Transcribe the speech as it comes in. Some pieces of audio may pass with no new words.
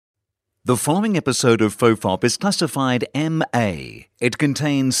The following episode of FOFOP is classified MA. It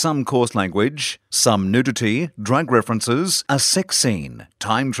contains some coarse language, some nudity, drug references, a sex scene,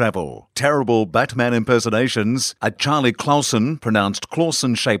 time travel, terrible Batman impersonations, a Charlie Clausen, pronounced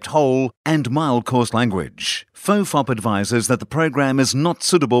Clausen-shaped hole, and mild coarse language. FOFOP advises that the program is not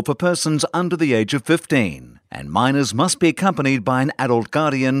suitable for persons under the age of 15, and minors must be accompanied by an adult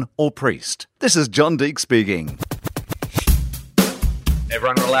guardian or priest. This is John Deek speaking.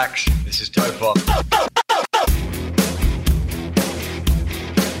 Everyone relax. This is FOFOP.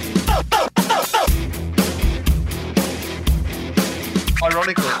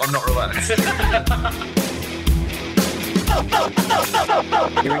 Ironically, I'm not relaxed.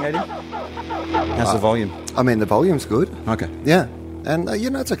 Hearing aid? How's the volume? I mean, the volume's good. Okay. Yeah. And,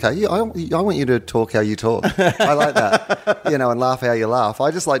 it's okay. I want you to talk how you talk. I like that. And laugh how you laugh.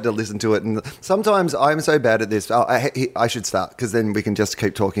 I just like to listen to it. And sometimes I'm so bad at this. I should start, because then we can just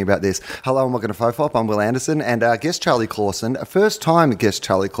keep talking about this. Hello and welcome to FOFOP. I'm Will Anderson. And our guest, Charlie Clausen, first time guest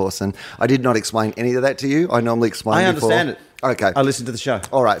Charlie Clausen. I did not explain any of that to you. I normally explain I before. understand it. Okay. I listened to the show.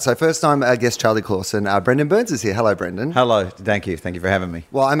 All right. So first time guest Charlie Clausen. Brendon Burns is here. Hello, Brendon. Hello. Thank you. Thank you for having me.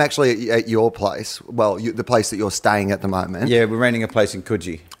 Well, I'm actually at your place. Well, the place that you're staying at the moment. Yeah, we're renting a place in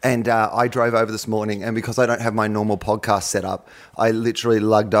Coogee. And I drove over this morning, and because I don't have my normal podcast set up, I literally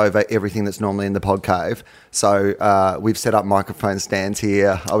lugged over everything that's normally in the pod cave. So we've set up microphone stands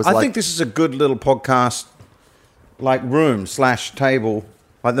here. I think this is a good little podcast, like room/table.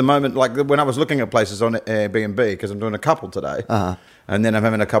 At the moment, like when I was looking at places on Airbnb, because I'm doing a couple today, and then I'm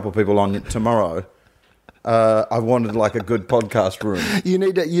having a couple of people on tomorrow. I wanted like a good podcast room. You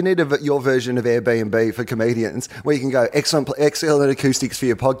need your version of Airbnb for comedians, where you can go excellent acoustics for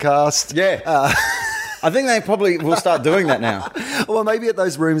your podcast. Yeah. I think they probably will start doing that now. Well, maybe at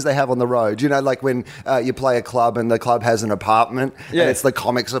those rooms they have on the road. Like when you play a club and the club has an apartment, and it's the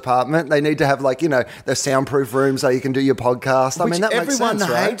comics apartment. They need to have the soundproof room so you can do your podcast. I mean, that makes sense,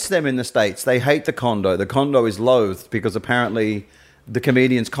 everyone hates them in the States. They hate the condo. The condo is loathed because apparently the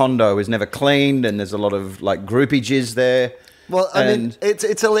comedian's condo is never cleaned, and there's a lot of groupie jizz there. Well, I mean,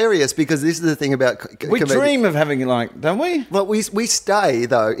 it's hilarious because this is the thing about we dream of having don't we? Well, we stay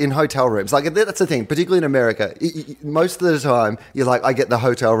though in hotel rooms. That's the thing, particularly in America. Most of the time, you're like, I get the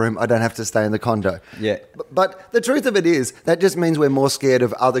hotel room. I don't have to stay in the condo. Yeah. But the truth of it is that just means we're more scared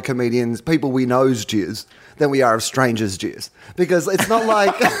of other comedians, people we know's jizz, than we are of strangers' jizz. Because it's not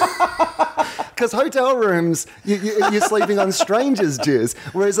like. Because hotel rooms, you're sleeping on strangers' jizz,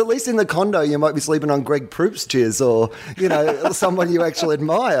 whereas at least in the condo, you might be sleeping on Greg Proup's jizz, or someone you actually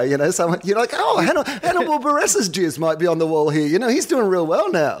admire. Someone you're like, oh, Hannibal Buress's jizz might be on the wall here. He's doing real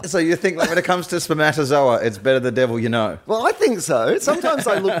well now. So you think when it comes to spermatozoa, it's better the devil you know? Well, I think so. Sometimes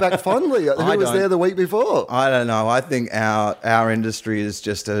I look back fondly at who was there the week before. I don't know. I think our industry is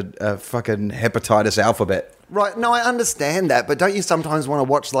just a fucking hepatitis alphabet. Right, no, I understand that, but don't you sometimes want to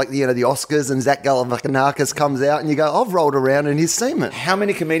watch the Oscars and Zach Galifianakis comes out and you go, I've rolled around in his semen. How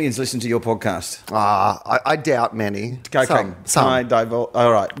many comedians listen to your podcast? I doubt many. Okay, some. Can I divulge?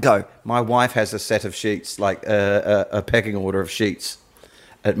 All right, go. My wife has a set of sheets, a pecking order of sheets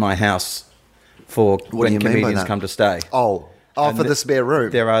at my house for when comedians come to stay. For the spare room.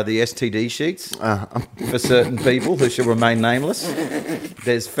 There are the STD sheets for certain people who shall remain nameless.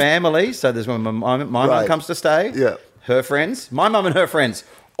 There's family, so there's when my mum comes to stay. Yeah. Her friends, my mum and her friends,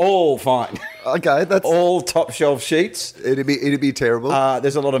 all fine. Okay, that's all top shelf sheets. It'd be terrible.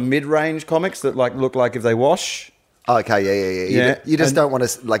 There's a lot of mid-range comics that look like if they wash. Okay, yeah. You just don't want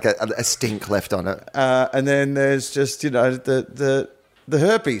a stink left on it. And then there's just the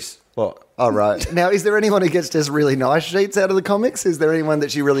herpes. What? Oh, right. Now, is there anyone who gets just really nice sheets out of the comics? Is there anyone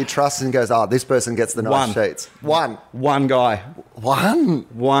that she really trusts and goes, this person gets the nice sheets? One guy.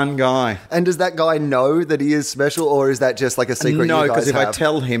 One guy. And does that guy know that he is special, or is that just a secret? No, because if I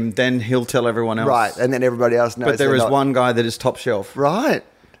tell him, then he'll tell everyone else. Right, and then everybody else knows. But there is one guy that is top shelf. Right.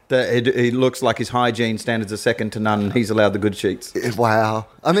 He looks like his hygiene standards are second to none, and he's allowed the good sheets. Wow.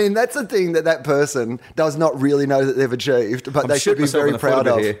 I mean, that's the thing that person does not really know that they've achieved, but they should be very proud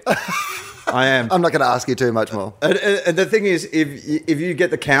of. I am. I'm not going to ask you too much more. And the thing is, if you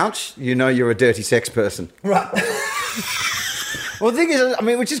get the couch, you're a dirty sex person. Right. Well, the thing is,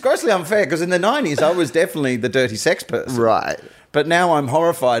 which is grossly unfair, because in the 90s, I was definitely the dirty sex person. Right. But now I'm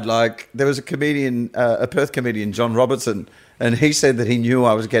horrified. There was a comedian, a Perth comedian, John Robertson, and he said that he knew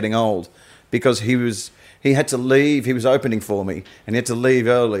I was getting old because he had to leave. He was opening for me, and he had to leave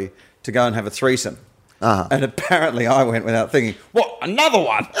early to go and have a threesome. And apparently I went without thinking, what, another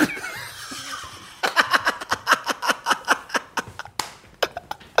one?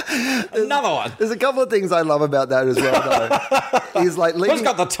 another one. There's a couple of things I love about that as well, though. Is like Who's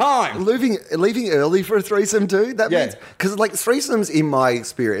got the time? leaving early for a threesome too. That Yeah. means because like threesomes, in my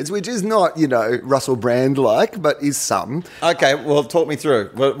experience, which is not Russell Brand like, but is some. Okay, well, talk me through.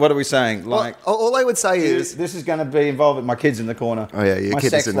 What are we saying? Like, All I would say is this is going to be involving my kids in the corner. Oh, yeah, your my kid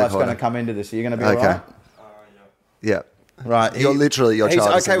sex is in the life's corner. going to come into this. Are you going to be okay, all right? yeah. Right. You're literally your He's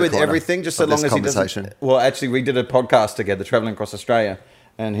child is in okay the with corner everything, just so of long this as he conversation. doesn't. Well, actually, we did a podcast together, traveling across Australia,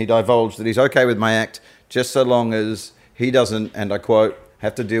 and he divulged that he's okay with my act, just so long as he doesn't, and I quote,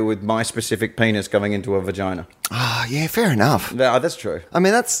 have to deal with my specific penis going into a vagina. Ah, yeah, fair enough. No, that's true. I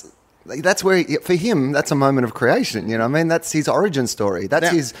mean, that's where for him, that's a moment of creation. You know, what I mean, that's his origin story. That's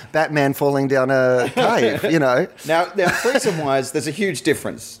Now- his Batman falling down a cave. You know, Now threesome-wise, there's a huge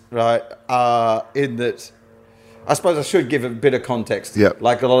difference, right? In that, I suppose I should give a bit of context. Yep.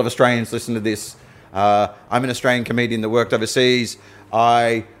 Like a lot of Australians listen to this. I'm an Australian comedian that worked overseas.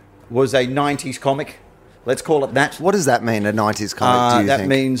 I was a 90s comic. Let's call it that. what does that mean? A '90s comic? Do you that think?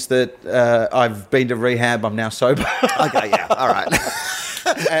 means that I've been to rehab. I'm now sober. Okay, yeah, all right.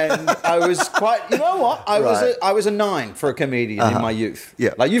 And I was quite, you know what? Right. I was a 9 for a comedian in my youth.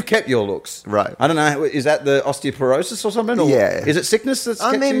 Yeah. Like you've kept your looks. Right. I don't know. Is that the osteoporosis or something? Or Yeah. Is it sickness that's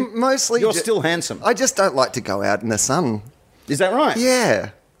I kept mean, you? mostly You're still handsome. I just don't like to go out in the sun. Is that right?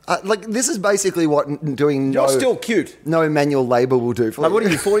 Yeah, like this is basically what doing You're still cute. no manual labour will do for Like, you. what are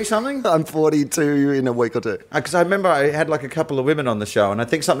you, 40 something? I'm 42 in a week or two. Because I remember I had like a couple of women on the show, and I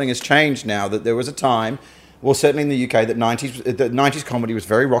think something has changed now. That there was a time, well, certainly in the UK, that 90s comedy was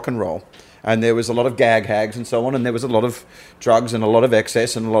very rock and roll, and there was a lot of gag hags and so on, and there was a lot of drugs and a lot of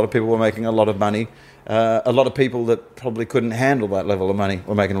excess, and a lot of people were making a lot of money. A lot of people that probably couldn't handle that level of money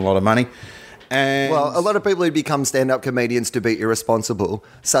were making a lot of money. And Well, a lot of people who become stand-up comedians to be irresponsible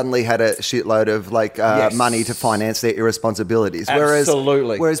suddenly had a shitload of Yes. money to finance their irresponsibilities.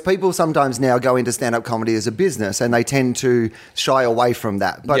 Absolutely. Whereas people sometimes now go into stand-up comedy as a business, and they tend to shy away from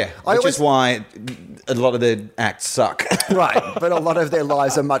that. But yeah, which is why a lot of their acts suck. right. But a lot of their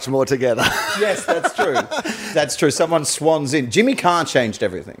lives are much more together. Yes, that's true. That's true. Someone swans in. Jimmy Carr changed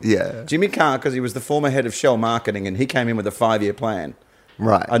everything. Yeah. Jimmy Carr, because he was the former head of Shell marketing, and he came in with a 5-year plan.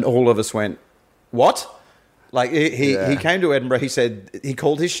 Right. And all of us went, what? Like, he Yeah. came to Edinburgh. He said he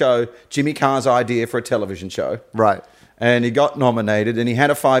called his show Jimmy Carr's idea for a television show. Right. And he got nominated, and he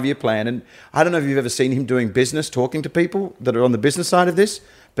had a 5-year plan. And I don't know if you've ever seen him doing business, talking to people that are on the business side of this,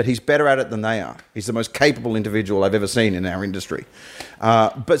 but he's better at it than they are. He's the most capable individual I've ever seen in our industry.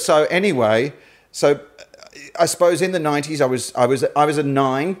 But so anyway, I suppose in the 90s I was a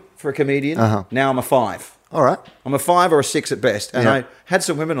 9 for a comedian. Now I'm a 5. All right. I'm a 5 or a 6 at best. And Yeah. I had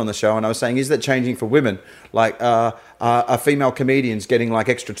some women on the show, and I was saying, is that changing for women? Like, are female comedians getting like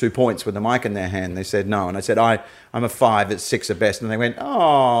extra 2 points with the mic in their hand? They said no. And I said, I'm a 5, it's 6 at best. And they went,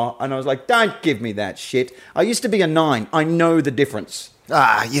 oh. And I was like, don't give me that shit. I used to be a 9. I know the difference.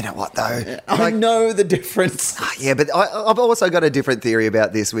 You know what though? I know the difference. Yeah, but I've also got a different theory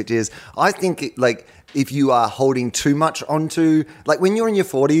about this, which is I think if you are holding too much onto, like when you're in your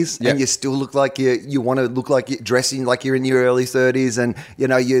 40s Yep. and you still look like you want to look like you're dressing like you're in your early 30s, and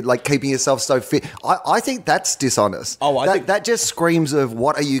you're like keeping yourself so fit. I think that's dishonest. Oh, I think- that just screams of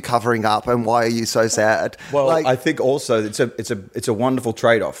what are you covering up and why are you so sad? Well, like, I think also it's a wonderful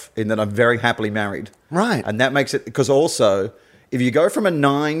trade-off in that I'm very happily married. Right. And that makes it, because also if you go from a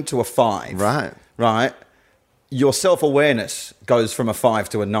 9 to a 5, right, your self-awareness goes from a 5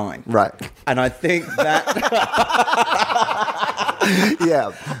 to a 9. Right. And I think that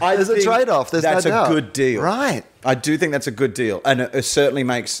yeah, I there's a think trade-off. There's that's no doubt. a good deal. Right. I do think that's a good deal. And it certainly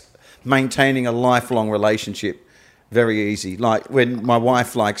makes maintaining a lifelong relationship very easy. Like when my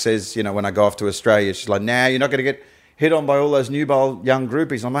wife says, when I go off to Australia, she's like, nah, you're not going to get hit on by all those newborn young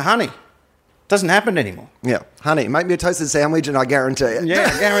groupies. I'm like, honey, doesn't happen anymore. Yeah, honey, make me a toasted sandwich and I guarantee it.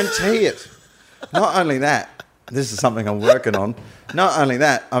 Yeah, I guarantee it. Not only that, this is something I'm working on. Not only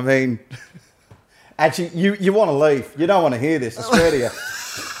that, I mean, actually, you want to leave. You don't want to hear this, I swear to you.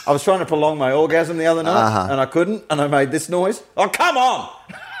 I was trying to prolong my orgasm the other night, and I couldn't, and I made this noise. Oh, come on!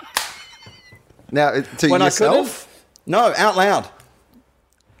 Now, to When yourself? I couldn't? No, out loud.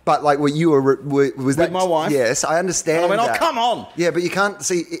 But was With that my wife. Yes, I understand. And I went, that. oh, come on! Yeah, but you can't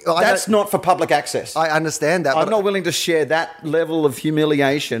see. That's not for public access. I understand that. I'm but not willing to share that level of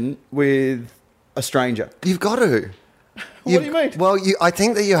humiliation with a stranger. You've got to. What do you mean? Well, I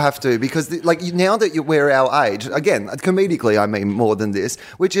think that you have to because, now that we're our age, again, comedically, I mean more than this,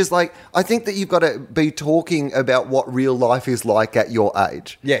 which is like, I think that you've got to be talking about what real life is like at your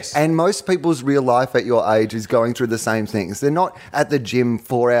age. Yes. And most people's real life at your age is going through the same things. They're not at the gym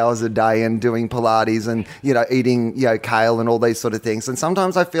 4 hours a day and doing Pilates and, eating, kale and all these sort of things. And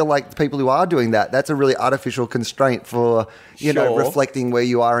sometimes I feel like people who are doing that, that's a really artificial constraint for, reflecting where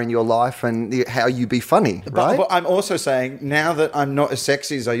you are in your life and how you be funny, right? But I'm also saying, now that I'm not as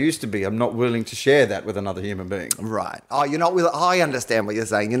sexy as I used to be, I'm not willing to share that with another human being. Right. Oh, you're not willing. I understand what you're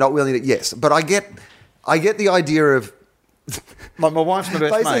saying. You're not willing to. Yes, but I get the idea of. My wife's my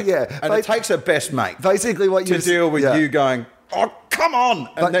best mate, and it takes a best mate. Basically, what you deal with you going, oh, come on,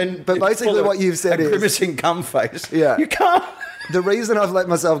 but basically what you've said is grimacing cum face. Yeah, you can't. The reason I've let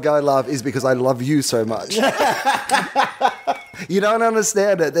myself go, love, is because I love you so much. You don't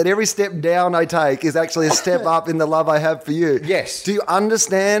understand it, that every step down I take is actually a step up in the love I have for you. Yes. Do you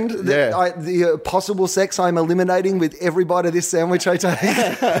understand the possible sex I'm eliminating with every bite of this sandwich I take?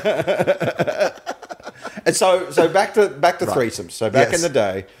 And so back to threesomes. So back in the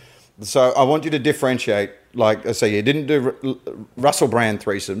day, so I want you to differentiate. Like I say, you didn't do Russell Brand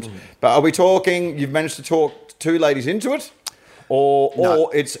threesomes, but are we talking, you've managed to talk two ladies into it?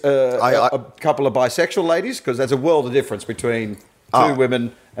 Or it's a couple of bisexual ladies? Because there's a world of difference between two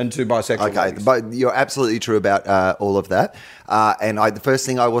women and two bisexual ladies. But you're absolutely true about all of that. And the first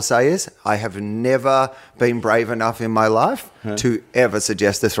thing I will say is I have never been brave enough in my life to ever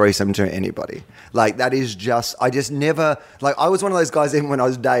suggest a threesome to anybody. Like, that is just, I just never, like, I was one of those guys, even when I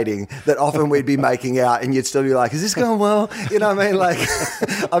was dating, that often we'd be making out and you'd still be like, is this going well? You know what I mean? Like,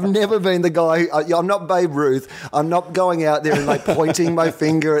 I've never been the guy, I'm not Babe Ruth. I'm not going out there and like pointing my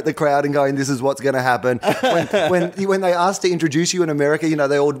finger at the crowd and going, this is what's going to happen. When they ask to introduce you in America,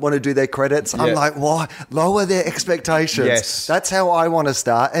 they all want to do their credits. I'm like, why? Lower their expectations. Yes. That's how I want to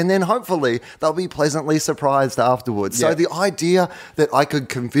start. And then hopefully they'll be pleasantly surprised afterwards. So the idea that I could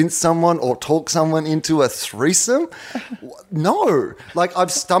convince someone or talk someone into a threesome, no. Like,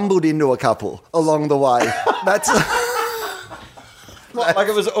 I've stumbled into a couple along the way. That's... Like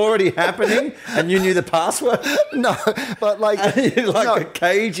it was already happening and you knew the password? No, but like... a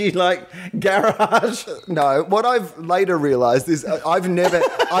cagey, garage? No, what I've later realised is I've never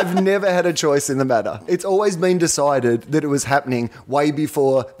had a choice in the matter. It's always been decided that it was happening way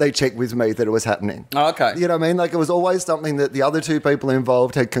before they checked with me that it was happening. Oh, okay. You know what I mean? Like, it was always something that the other two people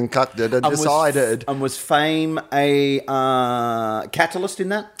involved had concocted and decided. And was fame a catalyst in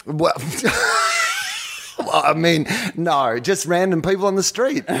that? Well... Well, I mean, no, just random people on the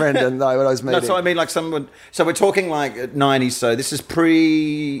street, Brendon, though, when I was meeting. No, so I mean, like someone. So we're talking like 90s. So this is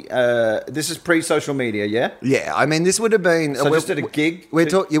pre social media, yeah. Yeah, I mean, this would have been. So just at a gig. We're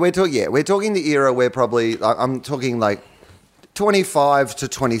talking the era where probably I'm talking like 25 to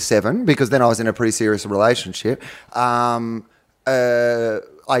 27, because then I was in a pretty serious relationship.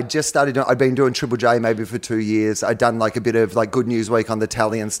 I just started. I'd been doing Triple J maybe for 2 years. I'd done like a bit of like Good News Week on the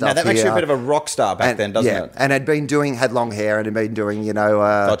telly and stuff. Now that makes you a bit of a rock star back then, doesn't it? And had long hair and had been doing,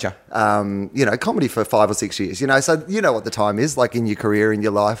 Gotcha. Comedy for 5 or 6 years. So you know what the time is like in your career, in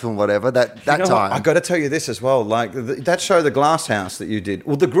your life, and whatever. That time. I got to tell you this as well. Like that show, The Glass House, that you did,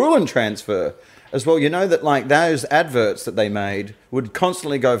 well, the Gruen transfer as well. You know that like those adverts that they made would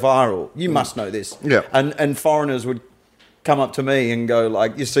constantly go viral. You must know this. Yeah. And foreigners would come up to me and go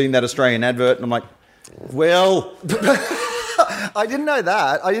like, "You've seen that Australian advert?" And I'm like, "Well." I didn't know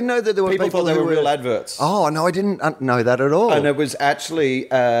that. I didn't know that there were people thought they who were real adverts. Oh, no, I didn't know that at all. And it was actually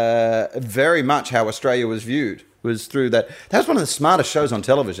very much how Australia was viewed, was through that. That was one of the smartest shows on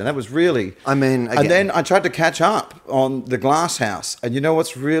television. That was really... I mean, again. And then I tried to catch up on The Glass House. And you know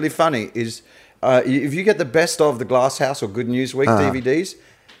what's really funny is if you get the best of The Glass House or Good News Week DVDs,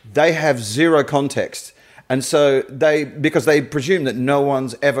 they have zero context. And so because they presume that no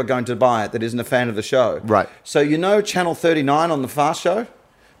one's ever going to buy it that isn't a fan of the show. Right. So Channel 39 on the Fast Show,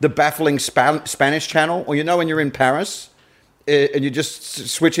 the baffling Spanish channel, or when you're in Paris and you're just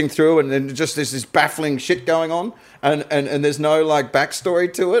switching through and then just there's this baffling shit going on and there's no like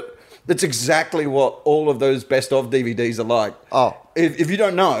backstory to it. That's exactly what all of those best of DVDs are like. Oh. If you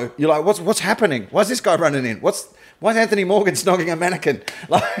don't know, you're like, what's happening? Why's this guy running in? Why's Anthony Morgan snogging a mannequin?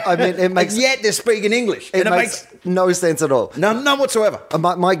 I mean, it makes... And yet they're speaking English. It makes no sense at all. None whatsoever.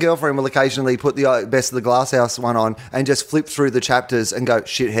 My girlfriend will occasionally put the Best of the Glass House one on and just flip through the chapters and go,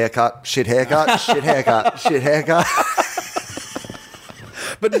 shit haircut, shit haircut, shit haircut, shit haircut.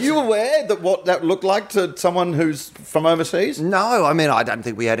 But are you aware that what that looked like to someone who's from overseas? No, I mean, I don't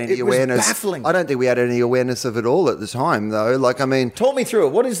think we had any awareness. It was baffling. I don't think we had any awareness of it all at the time, though. Like, I mean... Talk me through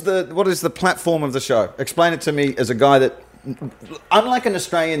it. What is the platform of the show? Explain it to me as a guy that unlike an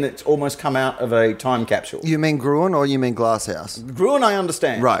Australian that's almost come out of a time capsule. You mean Gruen or you mean Glasshouse? Gruen, I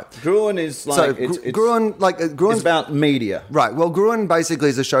understand. Right. Gruen is like... So it's Gruen's about media. Right. Well, Gruen basically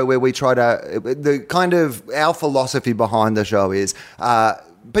is a show where we try to... our philosophy behind the show is...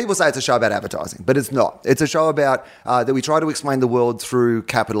 people say it's a show about advertising, but it's not. It's a show about that we try to explain the world through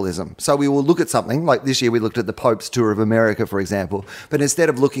capitalism. So we will look at something, like this year we looked at the Pope's tour of America, for example, but instead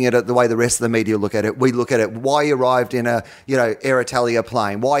of looking at it the way the rest of the media look at it, we look at it why he arrived in a, Air Italia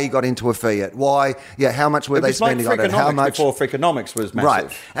plane, why he got into a Fiat, how much were they spending on it, how much... before Freakonomics was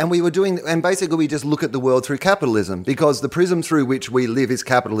massive. Right. And basically we just look at the world through capitalism, because the prism through which we live is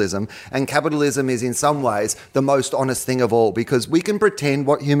capitalism, and capitalism is in some ways the most honest thing of all, because we can pretend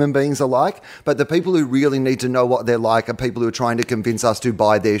what human beings are like, but the people who really need to know what they're like are people who are trying to convince us to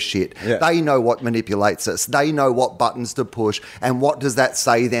buy their shit. Yeah. They know what manipulates us. They know what buttons to push, and what does that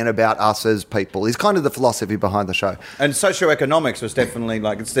say then about us as people is kind of the philosophy behind the show. And socioeconomics was definitely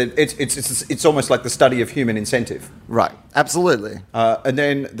like, it's almost like the study of human incentive. Right, absolutely. And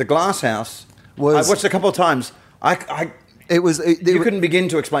then the Glasshouse, I watched a couple of times. You couldn't begin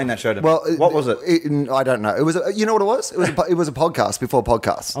to explain that show to me. Well, what was it? I don't know. It was, you know what it was? It was a podcast before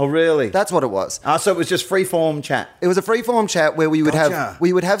podcasts. Oh, really? That's what it was. So it was just free-form chat. It was a free-form chat where we would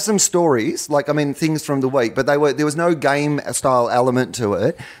have some stories, things from the week, but there was no game-style element to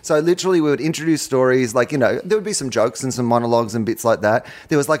it. So literally we would introduce stories, there would be some jokes and some monologues and bits like that.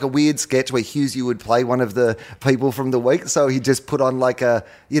 There was a weird sketch where Hughesy would play one of the people from the week, so he just put on a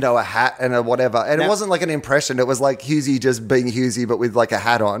hat and a whatever. And it wasn't like an impression. It was like Hughesy just being Hughesy, but with a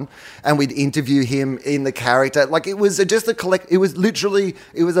hat on, and we'd interview him in the character. It was just it was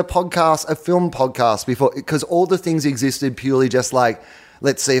a podcast, a film podcast before, because all the things existed purely just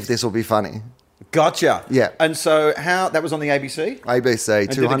let's see if this will be funny. Gotcha. Yeah. And so that was on the ABC? ABC,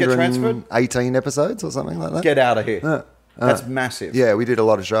 and 218 episodes or something like that. Get out of here. That's massive. Yeah, we did a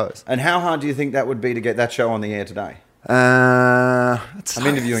lot of shows. And how hard do you think that would be to get that show on the air today? I'm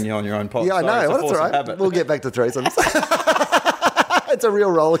interviewing you on your own podcast. Yeah, I know. Well, that's all right. We'll get back to threesomes. It's a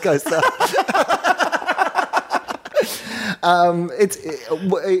real roller coaster.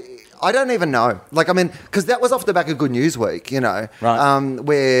 I don't even know. Because that was off the back of Good News Week, right.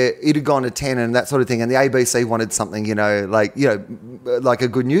 Where it had gone to 10 and that sort of thing, and the ABC wanted something, like a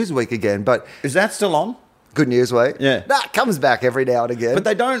Good News Week again. But is that still on? Good News Week? Yeah. That comes back every now and again. But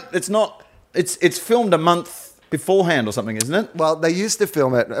they don't. It's not. It's filmed a month beforehand or something, isn't it? Well, they used to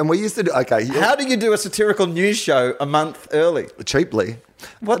film it, and we used to do... Okay. How do you do a satirical news show a month early? Cheaply.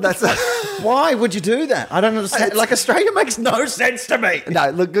 Why would you do that? I don't understand. Australia makes no sense to me. No,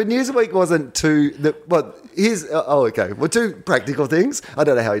 look, Good News Week wasn't too... here's... okay. Well, two practical things. I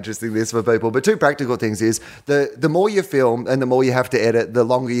don't know how interesting this is for people, but two practical things is the more you film and the more you have to edit, the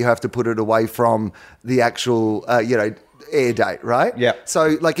longer you have to put it away from the actual, air date, right? Yeah.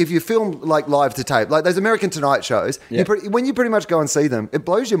 So, if you film live to tape, those American Tonight shows, yeah. When you pretty much go and see them, it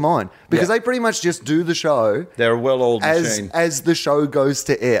blows your mind because they pretty much just do the show. They're a well-oiled machine. As the show goes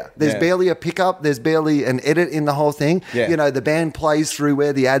to air. There's barely a pickup. There's barely an edit in the whole thing. Yeah. The band plays through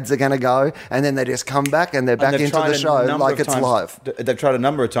where the ads are going to go, and then they just come back and they're back into the show like it's live. They've tried a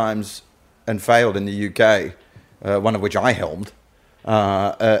number of times and failed in the UK, one of which I helmed,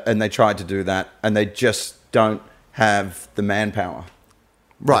 and they tried to do that, and they just don't have the manpower.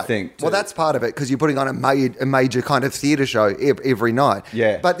 Right. I think. Well, that's part of it because you're putting on a major kind of theatre show every night.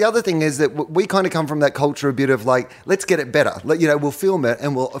 Yeah. But the other thing is that we kind of come from that culture a bit of let's get it better. We'll film it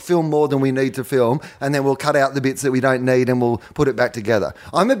and we'll film more than we need to film, and then we'll cut out the bits that we don't need and we'll put it back together.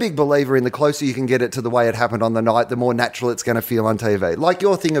 I'm a big believer in the closer you can get it to the way it happened on the night, the more natural it's going to feel on TV. Like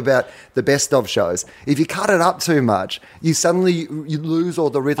your thing about the best of shows. If you cut it up too much, you lose all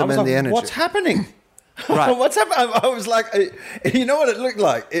the rhythm and the energy. What's happening? Right. What's happening? I was like, you know what it looked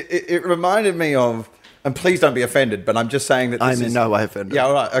like? It reminded me of, and please don't be offended, but I'm just saying that this I'm in no way offended. Yeah,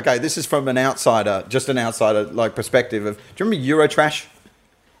 all right. Okay, this is from an outsider perspective of, do you remember Eurotrash?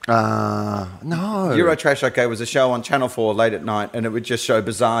 No. Eurotrash, okay, was a show on Channel 4 late at night, and it would just show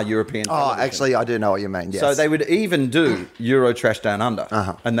bizarre European television. Actually, I do know what you mean, yes. So they would even do Eurotrash Down Under,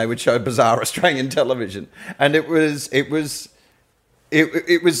 and they would show bizarre Australian television. And it was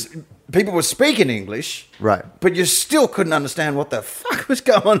people were speaking English, right? But you still couldn't understand what the fuck was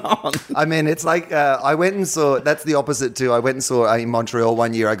going on. I mean, it's like I went and saw. That's the opposite too. I went and saw in Montreal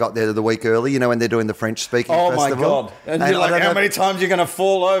one year. I got there the week early. When they're doing the French speaking festival. Oh my god! And you're like, how many times are you going to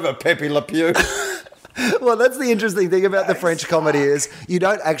fall over, Pepe Le Pew? Well, that's the interesting thing about the French comedy is you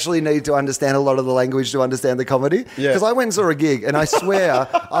don't actually need to understand a lot of the language to understand the comedy. Yeah. Because I went and saw a gig, and I swear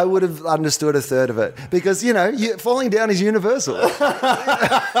I would have understood a third of it. Because, falling down is universal.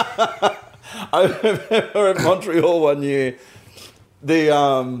 I remember at Montreal one year,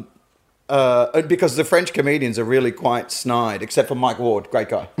 because the French comedians are really quite snide, except for Mike Ward, great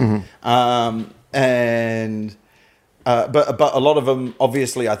guy. But a lot of them,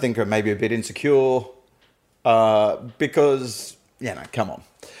 obviously, I think are maybe a bit insecure because, come on.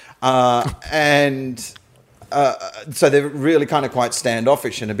 So they're really kind of quite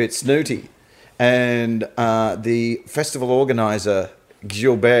standoffish and a bit snooty. And the festival organizer,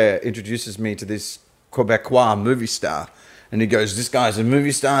 Gilbert, introduces me to this Quebecois movie star. And he goes, this guy's a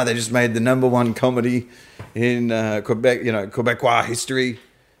movie star. They just made the #1 comedy in Quebec, Quebecois history.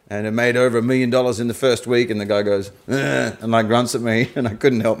 And it made over $1 million in the first week. And the guy goes, and like grunts at me. And I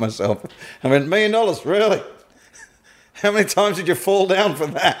couldn't help myself. I went, $1 million, really? How many times did you fall down for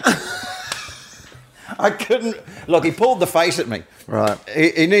that? I couldn't. Look, he pulled the face at me. Right.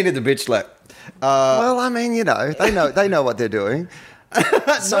 He needed the bitch slap. Well, I mean, they know what they're doing.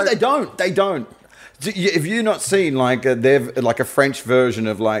 No, they don't. They don't. Have you not seen they've like a French version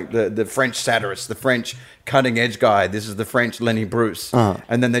of like the French satirist, the French cutting edge guy? This is the French Lenny Bruce,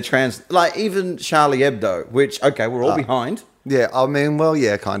 and then they even Charlie Hebdo, which we're all behind. Yeah, I mean, well,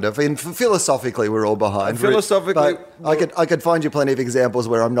 yeah, kind of. And philosophically, we're all behind. Philosophically, but I could find you plenty of examples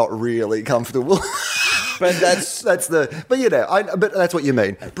where I'm not really comfortable. But that's that's what you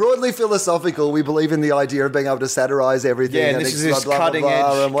mean. Broadly philosophical, we believe in the idea of being able to satirize everything. Yeah, and this is this cutting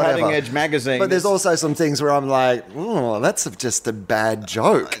edge magazine. But there's also some things where I'm like, oh, that's just a bad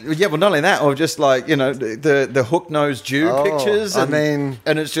joke. Yeah, well, not only that, or just like the hook nosed Jew pictures. And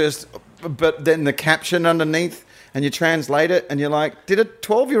it's just, but then the caption underneath. And you translate it, and you're like, "Did a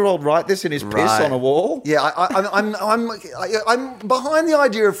 12-year-old write this in his piss on a wall?" Yeah, I'm behind the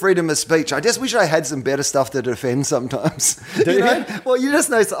idea of freedom of speech. I just wish I had some better stuff to defend sometimes. Do you? Well, you just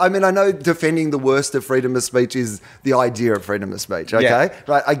know. I mean, I know defending the worst of freedom of speech is the idea of freedom of speech. Okay,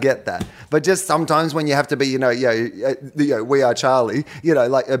 right? I get that, but just sometimes when you have to be, we are Charlie,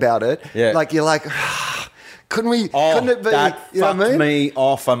 about it. Yeah. Like you're like. Couldn't it be? That fucked me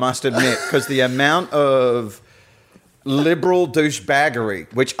off, I must admit, because the amount of liberal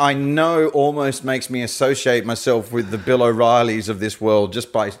douchebaggery, which I know almost makes me associate myself with the Bill O'Reillys of this world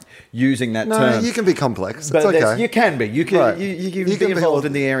just by using that term. No, you can be complex. But it's okay. You can be. You can, right. you can be involved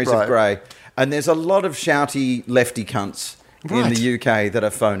in the areas of grey. And there's a lot of shouty lefty cunts in the UK that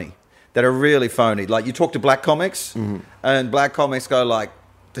are phony, that are really phony. Like you talk to black comics, and black comics go like,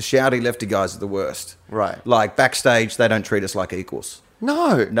 the shouty lefty guys are the worst. Right. Like backstage, they don't treat us like equals.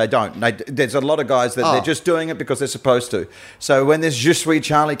 No. They don't. There's a lot of guys that they're just doing it because they're supposed to. So when this Je suis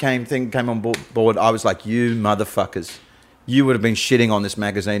Charlie came on board, I was like, you motherfuckers. You would have been shitting on this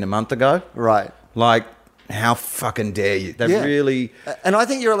magazine a month ago. Right. Like, how fucking dare you? They really... And I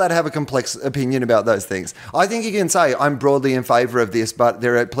think you're allowed to have a complex opinion about those things. I think you can say, I'm broadly in favour of this, but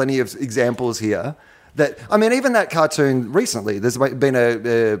there are plenty of examples here that, I mean, even that cartoon recently, there's been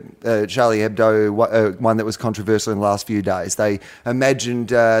a Charlie Hebdo one that was controversial in the last few days. They imagined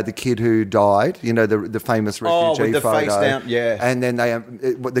the kid who died, the famous refugee with the photo. face down, yeah. And then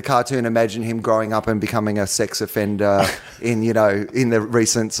the cartoon imagined him growing up and becoming a sex offender in the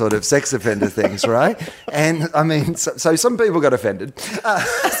recent sort of sex offender things, right? And I mean, so some people got offended.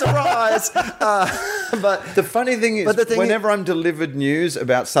 Surprise! But the funny thing is, whenever I'm delivered news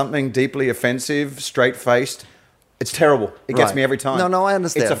about something deeply offensive, straight-faced, it's terrible. It gets me every time. No, I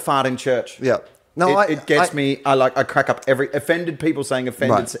understand. It's a fart in church. Yeah. No, it gets me. I crack up every offended people saying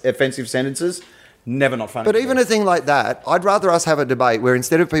offensive sentences. Never not funny. But even a thing like that, I'd rather us have a debate where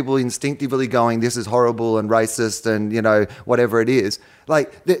instead of people instinctively going, this is horrible and racist and, whatever it is,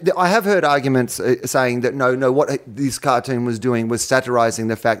 like I have heard arguments saying that no, what this cartoon was doing was satirizing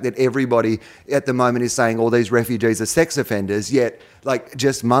the fact that everybody at the moment is saying all these refugees are sex offenders, yet like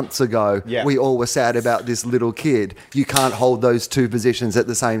just months ago, we all were sad about this little kid. You can't hold those two positions at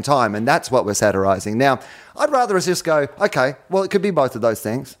the same time. And that's what we're satirizing. Now, I'd rather us just go, okay, well, it could be both of those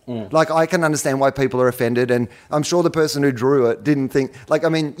things. Like, I can understand why people are offended, and I'm sure the person who drew it didn't think, like, I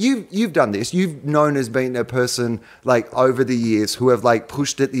mean, you've done this. You've known as being a person, like, over the years who have, like,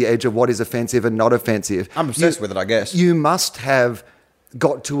 pushed at the edge of what is offensive and not offensive. I'm obsessed with it, I guess. You must have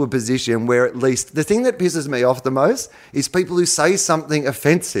got to a position where at least the thing that pisses me off the most is people who say something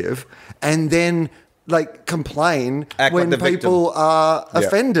offensive and then like complain when people are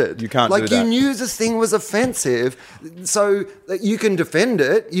offended. You can't like do that. You knew this thing was offensive, so that you can defend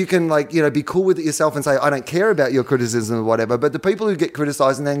it. You can be cool with it yourself and say I don't care about your criticism or whatever. But the people who get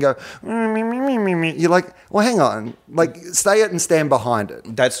criticised and then go, you're like, well, hang on, like say it and stand behind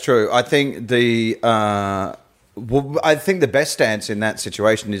it. That's true. I think the best stance in that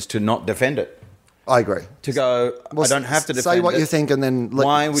situation is to not defend it. I agree. To go, Well, I don't have to defend say what it. you think and then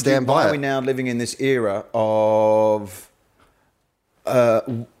stand by why it. are we now living in this era of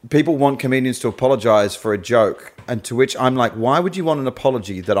people want comedians to apologize for a joke, and to which I'm like, why would you want an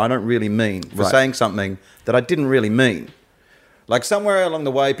apology that I don't really mean for saying something that I didn't really mean? Like somewhere along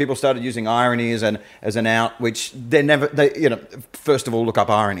the way, people started using irony as an out, which first of all, look up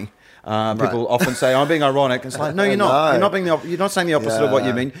irony. People often say, "I'm being ironic." It's like, no, you're not. No. You're not saying the opposite of what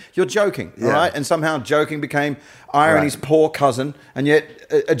you mean. You're joking, all right? And somehow joking became irony's poor cousin, and yet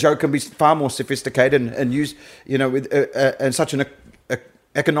a joke can be far more sophisticated and used, with and such an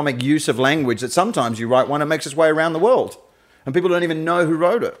economic use of language that sometimes you write one and makes its way around the world, and people don't even know who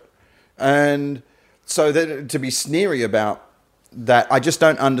wrote it. And so to be sneery about that, I just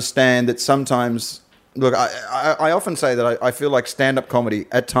don't understand that sometimes. Look, I often say that I feel like stand-up comedy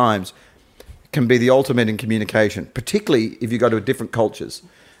at times can be the ultimate in communication, particularly if you go to different cultures.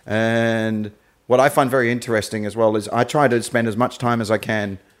 And what I find very interesting as well is I try to spend as much time as I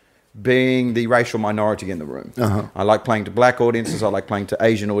can being the racial minority in the room. I like playing to black audiences. I like playing to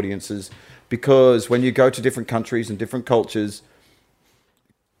Asian audiences, because when you go to different countries and different cultures,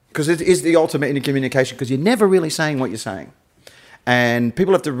 because it is the ultimate in communication, because you're never really saying what you're saying. And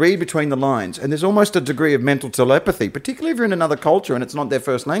people have to read between the lines. And there's almost a degree of mental telepathy, particularly if you're in another culture and it's not their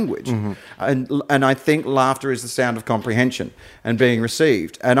first language. And I think laughter is the sound of comprehension and being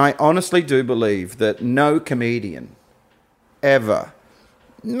received. And I honestly do believe that no comedian ever,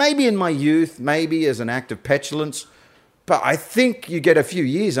 maybe in my youth, maybe as an act of petulance, but I think you get a few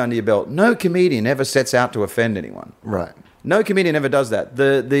years under your belt, no comedian ever sets out to offend anyone. Right. No comedian ever does that.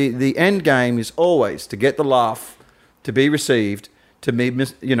 The end game is always to get the laugh, to be received, to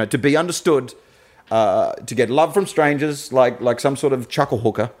be understood, to get love from strangers, like some sort of chuckle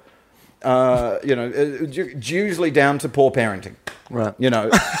hooker. It's usually down to poor parenting. Right.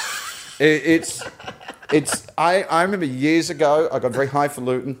 I remember years ago, I got very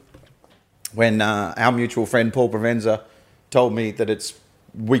highfalutin when our mutual friend Paul Provenza told me that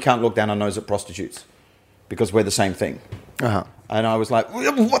we can't look down our nose at prostitutes because we're the same thing. And I was like,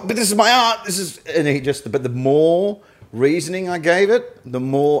 what? But this is my art. But the more reasoning I gave it, the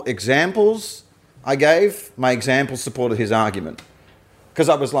more examples I gave, my examples supported his argument. Because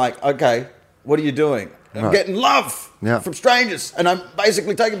I was like, okay, what are you doing? I'm getting love from strangers, and I'm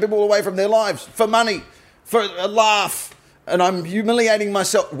basically taking people away from their lives for money, for a laugh, and I'm humiliating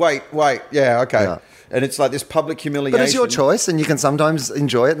myself. Wait, yeah, okay. Yeah. And it's like this public humiliation. But it's your choice, and you can sometimes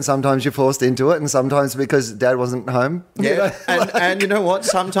enjoy it, and sometimes you're forced into it, and sometimes because Dad wasn't home. Yeah, and you know what?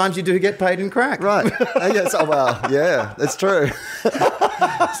 Sometimes you do get paid in crack. Right. Yes. Oh, well, yeah, that's true.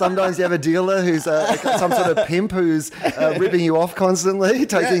 Sometimes you have a dealer who's some sort of pimp who's ripping you off constantly,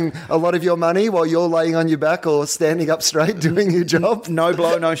 taking a lot of your money while you're laying on your back or standing up straight doing your job. No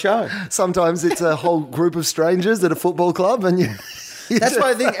blow, no show. Sometimes it's a whole group of strangers at a football club, and you... That's why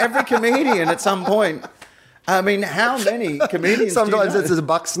I think every comedian at some point. I mean, how many comedians? Sometimes it's a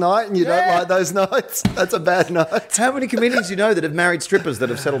Bucks night, and you don't like those nights. That's a bad night. How many comedians do you know that have married strippers that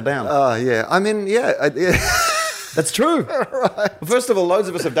have settled down? Oh yeah, I mean, yeah. That's true. Right. Well, first of all, loads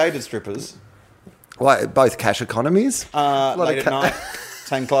of us have dated strippers. Why? Both cash economies. Late at night,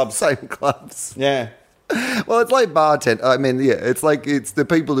 same clubs. Same clubs. Yeah. Well, it's like bartender. I mean, yeah, it's the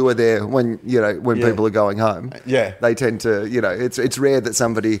people who are there when people are going home. Yeah, they tend to, it's rare that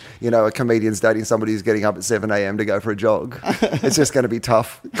somebody, a comedian's dating somebody who's getting up at 7 a.m. to go for a jog. It's just going to be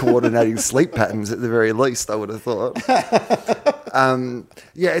tough coordinating sleep patterns at the very least, I would have thought.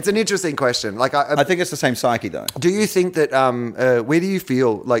 Yeah, it's an interesting question. Like, I think it's the same psyche, though. Do you think that? Where do you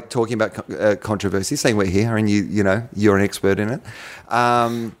feel like talking about controversy? Saying we're here and you're an expert in it.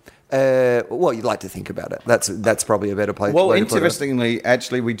 Well, you'd like to think about it. That's probably a better place. Well, interestingly,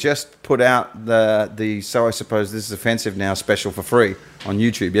 actually, we just put out the So I Suppose This Is Offensive Now special for free on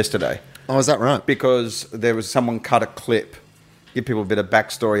YouTube yesterday. Oh, is that right? Because there was someone cut a clip, give people a bit of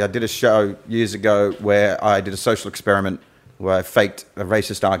backstory. I did a show years ago where I did a social experiment where I faked a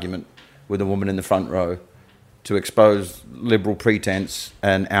racist argument with a woman in the front row to expose liberal pretense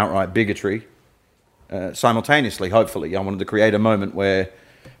and outright bigotry simultaneously, hopefully. I wanted to create a moment where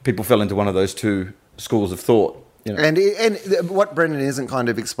people fell into one of those two schools of thought. And what Brendon isn't kind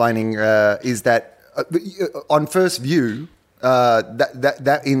of explaining is that on first view,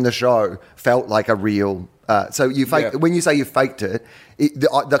 that in the show felt like a real... so you faked, when you say you faked it,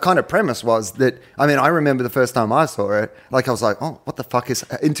 the kind of premise was that... I mean, I remember the first time I saw it, like I was like, oh, what the fuck is...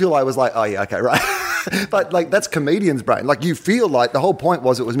 Until I was like, oh, yeah, okay, right. But like that's comedian's brain. Like you feel like... The whole point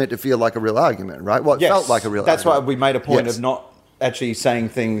was it was meant to feel like a real argument, right? Well, it felt like a real That's argument. why we made a point of not actually saying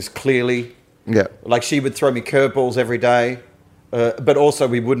things clearly. Yeah. Like she would throw me curveballs every day, but also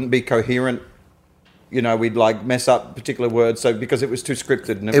we wouldn't be coherent we'd like mess up particular words, so because it was too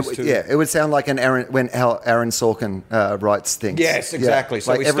scripted and it was too. Yeah, it would sound like how Aaron Sorkin writes things. Yes, exactly. Yeah.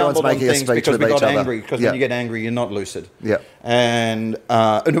 So like we everyone's stumbled on making a things speech because with we each got other. angry. Because Yeah. when you get angry, you're not lucid. Yeah. And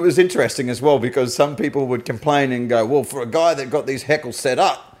it was interesting as well because some people would complain and go, "Well, for a guy that got these heckles set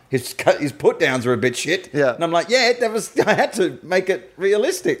up, his put downs are a bit shit." Yeah. And I'm like, I had to make it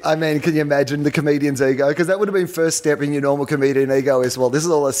realistic. I mean, can you imagine the comedian's ego? Because that would have been first step in your normal comedian ego is, well, this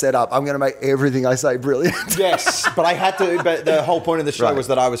is all a setup. I'm going to make everything I say brilliant. Yes, but I had to. But the whole point of the show Right. was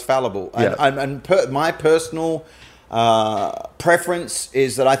that I was fallible, and, Yeah. my personal preference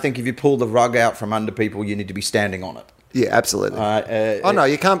is that I think if you pull the rug out from under people, you need to be standing on it. Yeah, absolutely. No,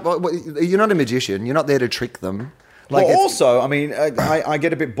 you can't. You're not a magician. You're not there to trick them. Well, it's- also, I mean, I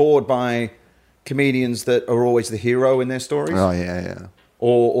get a bit bored by comedians that are always the hero in their stories. Oh yeah.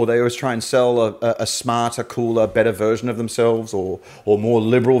 Or they always try and sell a smarter, cooler, better version of themselves, or more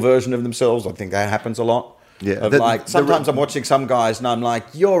liberal version of themselves. I think that happens a lot. Yeah, Sometimes I'm watching some guys and I'm like,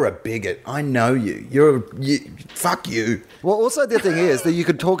 "You're a bigot. I know you. Fuck you." Well, also the thing is that you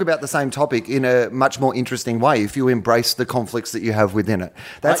could talk about the same topic in a much more interesting way if you embrace the conflicts that you have within it.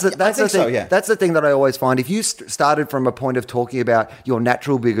 That's the thing. so, yeah. That's the thing that I always find. If you started from a point of talking about your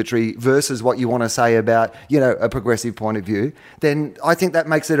natural bigotry versus what you want to say about, a progressive point of view, then I think that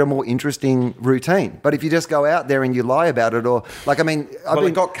makes it a more interesting routine. But if you just go out there and you lie about it, or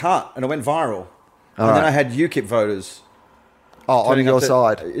It got cut and it went viral. And right. then I had UKIP voters on your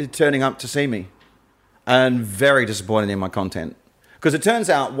side. turning up to see me, and very disappointed in my content. Because it turns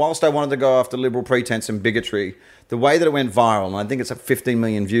out, whilst I wanted to go after liberal pretense and bigotry, the way that it went viral, and I think it's at 15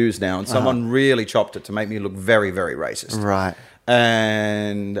 million views now, and someone really chopped it to make me look very, very racist. Right.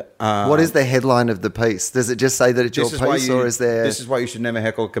 And what is the headline of the piece? Does it just say that it's your piece, or is there? This is why you should never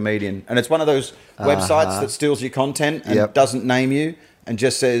heckle a comedian. And it's one of those websites that steals your content and doesn't name you and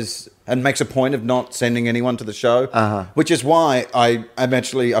just says and makes a point of not sending anyone to the show. Which is why I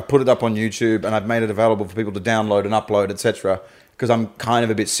put it up on YouTube and I've made it available for people to download and upload, etc. Because I'm kind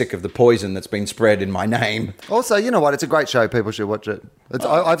of a bit sick of the poison that's been spread in my name. Also, you know what? It's a great show. People should watch it.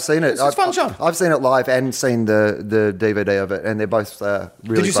 I've seen it. It's a fun show. I've seen it live and seen the DVD of it, and they're both really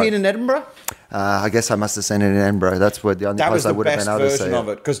Did you see it in Edinburgh? I guess I must have seen it in Edinburgh. That's where the only place I would have been able to see it. That was the best version of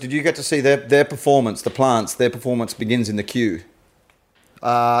it. Because did you get to see their performance, the Plants, their performance begins in the queue?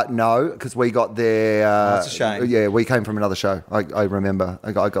 No, because we got there. That's a shame. Yeah, we came from another show. I remember.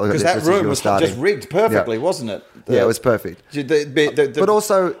 Because that room was just rigged perfectly, wasn't it? Yeah, it was perfect. But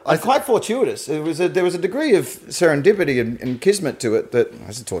also, it's quite fortuitous. There was a degree of serendipity and kismet to it.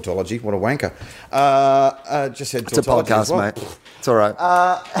 That's a tautology. What a wanker. Just said it's tautology a podcast, as well. mate. It's all right.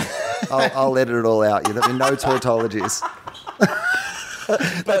 I'll edit it all out. There'll be no tautologies.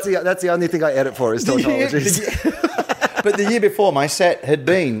 That's the only thing I edit for is tautologies. But the year before, my set had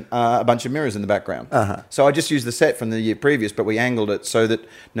been a bunch of mirrors in the background. So I just used the set from the year previous, but we angled it so that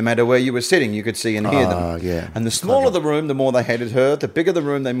no matter where you were sitting, you could see and hear them. Yeah. And the smaller the room, the more they hated her. The bigger the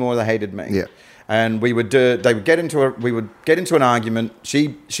room, the more they hated me. Yeah. And we would get into an argument.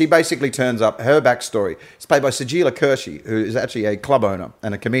 She basically turns up. Her backstory. It's played by Sajila Kershi, who is actually a club owner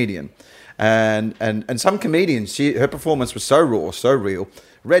and a comedian. And some comedians, her performance was so raw, so real.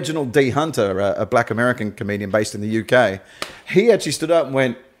 Reginald D. Hunter, a black American comedian based in the UK, he actually stood up and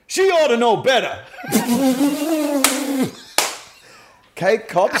went, "She ought to know better." Kate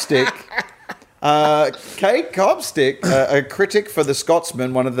Copstick, a critic for The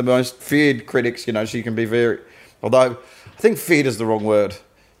Scotsman, one of the most feared critics. She can be very, although I think feared is the wrong word,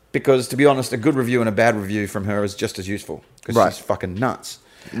 because to be honest, a good review and a bad review from her is just as useful because she's fucking nuts.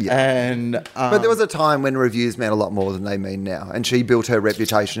 Yeah. But there was a time when reviews meant a lot more than they mean now, and she built her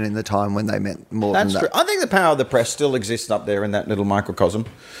reputation in the time when they meant more than that. That's true. I think the power of the press still exists up there in that little microcosm.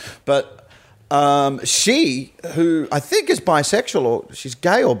 But she, who I think is bisexual, or she's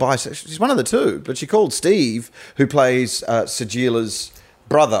gay or bisexual, she's one of the two, but she called Steve, who plays Sajila's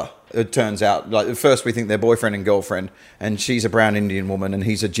brother, it turns out. Like, at first we think they're boyfriend and girlfriend, and she's a brown Indian woman and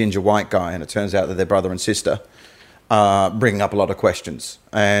he's a ginger white guy, and it turns out that they're brother and sister. Bringing up a lot of questions.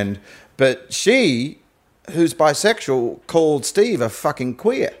 But she, who's bisexual, called Steve a fucking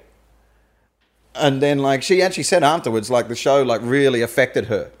queer. And then, she actually said afterwards, the show, really affected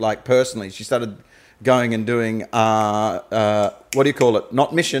her, personally. She started going and doing, what do you call it?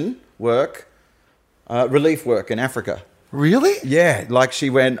 Not mission work, relief work in Africa. Really? Yeah, she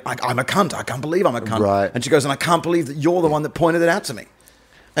went, I'm a cunt. I can't believe I'm a cunt. Right. And she goes, and I can't believe that you're the one that pointed it out to me.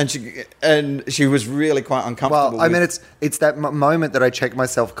 And she was really quite uncomfortable. Well, I mean, it's that moment that I check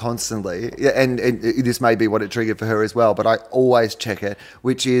myself constantly, and this may be what it triggered for her as well. But I always check it,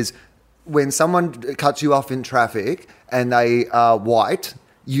 which is when someone cuts you off in traffic and they are white,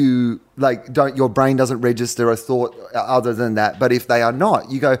 your brain doesn't register a thought other than that. But if they are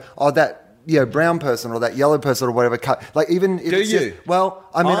not, you go, oh, that brown person or that yellow person or whatever. Like even if Do it's you? Just, well,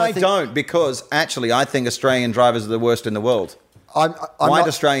 I mean, I don't, because actually I think Australian drivers are the worst in the world. I'm White not,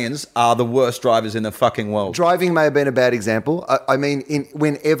 Australians are the worst drivers in the fucking world. driving may have been a bad example. I mean,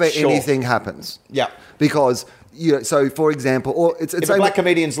 whenever Sure. anything happens, Yeah. because so for example, or it's If a black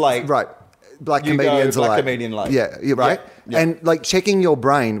comedian's late, right. Black You go comedians black are like, comedian late. yeah, you're right. Yeah. And like checking your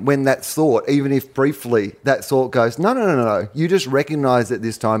brain when that thought, even if briefly, that thought goes, no. You just recognize it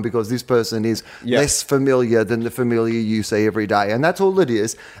this time because this person is less familiar than the familiar you see every day. And that's all it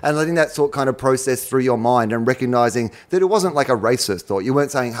is. And letting that thought kind of process through your mind and recognizing that it wasn't like a racist thought. You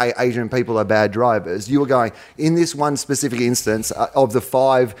weren't saying, hey, Asian people are bad drivers. You were going, in this one specific instance of the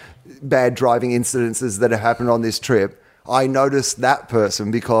 5 bad driving incidences that have happened on this trip, I noticed that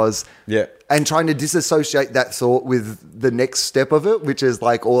person because... Yeah. And trying to disassociate that thought with the next step of it, which is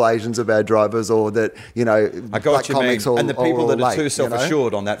like all Asians are bad drivers, or that, I got black you, man. comics And the people that are late, too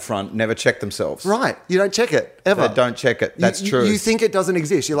self-assured on that front never check themselves. Right. You don't check it, ever. They don't check it. That's true. You think it doesn't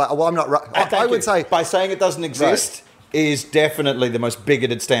exist. You're like, oh, well, I'm not right. I would say... By saying it doesn't exist is definitely the most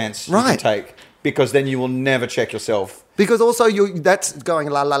bigoted stance you can Right. take, because then you will never check yourself. Because also that's going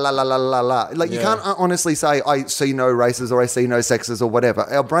la la la la la la la. Like you can't honestly say I see no races or I see no sexes or whatever.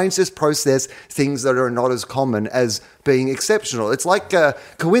 Our brains just process things that are not as common as being exceptional. It's like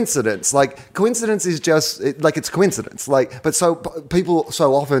coincidence. Like coincidence is just it's coincidence. But so people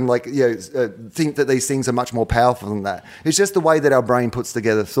so often think that these things are much more powerful than that. It's just the way that our brain puts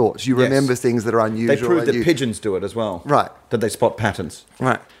together thoughts. You remember things that are unusual. They prove that pigeons do it as well. Right. That they spot patterns.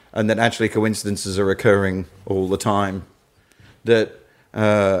 Right. And that actually coincidences are occurring all the time. That,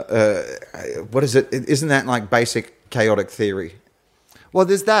 what is it? Isn't that like basic chaotic theory? Well,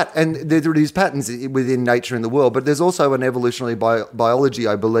 there's that, and there are these patterns within nature and the world, but there's also an evolutionary biology,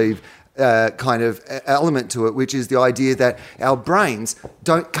 I believe, kind of element to it, which is the idea that our brains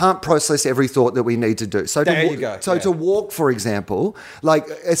can't process every thought that we need to do. So There you go. To walk, for example,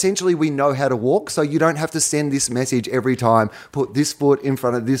 essentially we know how to walk, so you don't have to send this message every time, put this foot in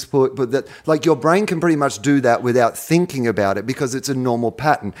front of this foot, but that your brain can pretty much do that without thinking about it because it's a normal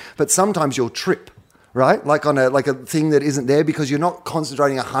pattern. But sometimes you'll trip. Right? Like on a thing that isn't there because you're not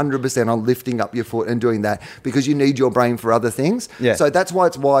concentrating 100% on lifting up your foot and doing that because you need your brain for other things. Yeah. So that's why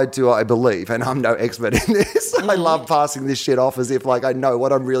it's wired to, I believe, and I'm no expert in this. I love passing this shit off as if I know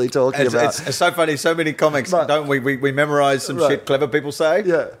what I'm really talking about. It's so funny. So many comics, don't we? We memorize some shit clever people say.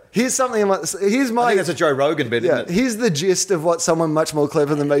 Yeah. Here's something. I think that's a Joe Rogan bit, isn't it? Here's the gist of what someone much more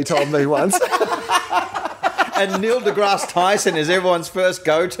clever than me told me once. And Neil deGrasse Tyson is everyone's first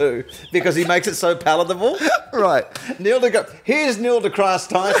go-to because he makes it so palatable. Right. Here's Neil deGrasse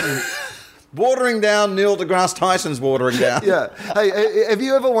Tyson watering down Neil deGrasse Tyson's watering down. Yeah. Hey, have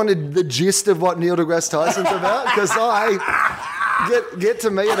you ever wanted the gist of what Neil deGrasse Tyson's about? Because get to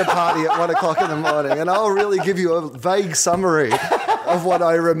me at a party at 1 o'clock in the morning and I'll really give you a vague summary of what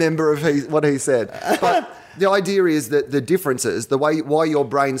I remember of what he said. But the idea is that the differences, why your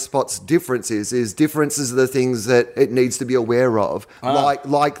brain spots differences is differences are the things that it needs to be aware of,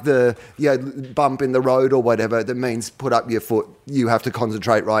 like the bump in the road or whatever. That means put up your foot. You have to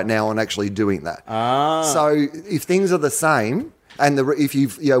concentrate right now on actually doing that. So if things are the same, and if you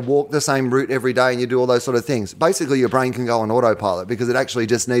walk the same route every day and you do all those sort of things, basically your brain can go on autopilot because it actually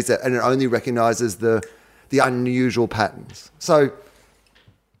just needs it, and it only recognises the unusual patterns. So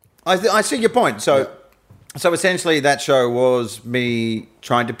I see your point. So essentially, that show was me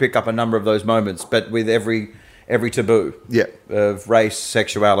trying to pick up a number of those moments, but with every taboo of race,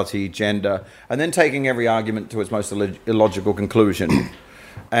 sexuality, gender, and then taking every argument to its most illogical conclusion.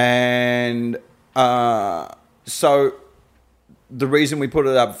 And so the reason we put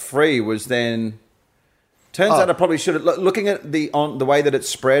it up free was then... Turns out I probably should have... Looking at the way that it's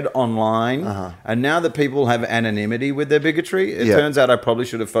spread online, and now that people have anonymity with their bigotry, it turns out I probably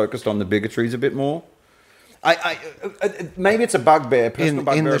should have focused on the bigotries a bit more. Maybe it's a bugbear, personal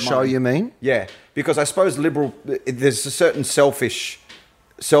bugbear in the of show, mine. you mean? Yeah, because I suppose there's a certain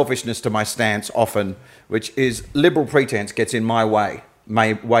selfishness to my stance often, which is liberal pretense gets in my way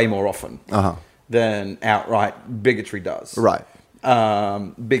way more often than outright bigotry does. Right.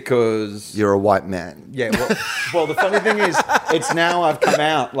 Because you're a white man. Yeah. Well, the funny thing is, it's now I've come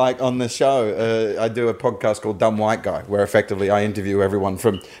out on the show. I do a podcast called Dumb White Guy, where effectively I interview everyone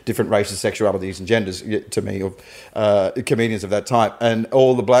from different races, sexualities, and genders. To me, of comedians of that type, and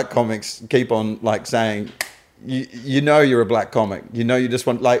all the black comics keep on saying, you're a black comic. You just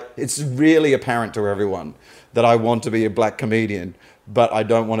want it's really apparent to everyone that I want to be a black comedian, but I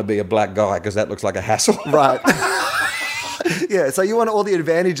don't want to be a black guy because that looks like a hassle. Right. Yeah, so you want all the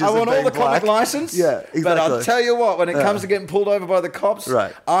advantages. I want all being the comic black. license. Yeah, exactly. But I'll tell you what, when it comes to getting pulled over by the cops,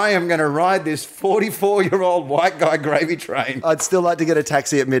 Right. I am going to ride this 44-year-old white guy gravy train. I'd still like to get a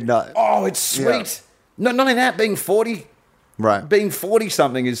taxi at midnight. Oh, it's sweet. No, not only that, being 40. Right. Being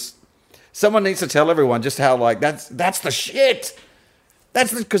 40-something is... Someone needs to tell everyone just how, like, that's the shit.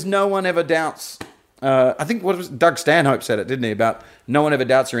 That's because no one ever doubts... I think Doug Stanhope said it, didn't he? About no one ever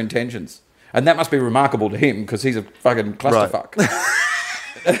doubts your intentions. And that must be remarkable to him because he's a fucking clusterfuck.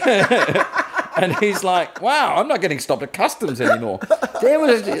 And he's like, wow, I'm not getting stopped at customs anymore. There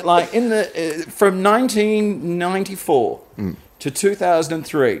was like from 1994 to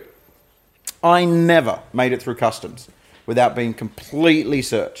 2003, I never made it through customs without being completely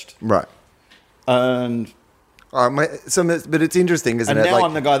searched. Right. And but it's interesting, isn't it? now Like,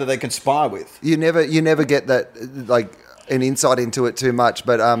 I'm the guy that they conspire with. you never get that, like, an insight into it too much,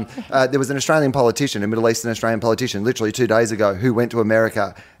 but there was an Australian politician, a Middle Eastern Australian politician, literally 2 days ago, who went to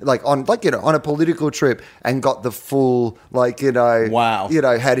America, on a political trip, and got the full, Wow.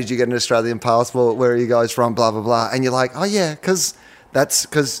 How did you get an Australian passport? Where are you guys from? Blah blah blah. And you're like, oh yeah, because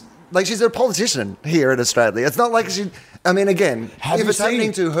she's a politician here in Australia. It's not like she. I mean, again, if it's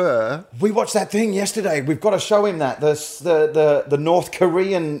happening to her, we watched that thing yesterday. We've got to show him that the North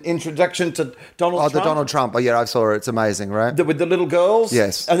Korean introduction to Donald Trump. the Donald Trump. Oh yeah, I saw it. It's amazing, right? With the little girls.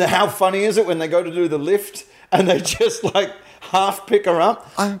 Yes. And how funny is it when they go to do the lift and they just like half pick her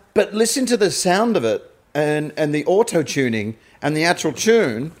up? But listen to the sound of it and the auto tuning and the actual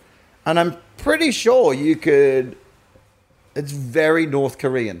tune, and I'm pretty sure you could. It's very North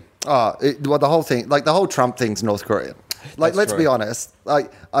Korean. The whole thing, the whole Trump thing's North Korean. Let's be honest.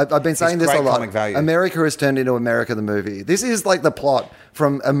 I've been saying this a great lot. comic value. America has turned into America the movie. This is like the plot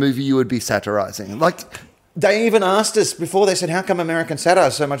from a movie you would be satirizing. They even asked us before. They said, "How come American satire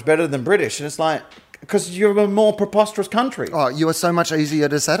is so much better than British?" And it's like, because you're a more preposterous country. Oh, you are so much easier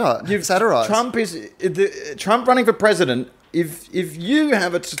to satirize. Trump running for president. If you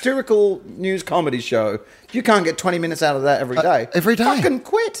have a satirical news comedy show, you can't get 20 minutes out of that every day. Every day. Fucking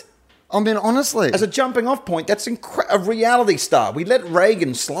quit. I mean, honestly. As a jumping off point, that's a reality star. We let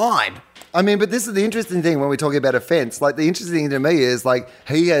Reagan slide. I mean, but this is the interesting thing when we're talking about offence. The interesting thing to me is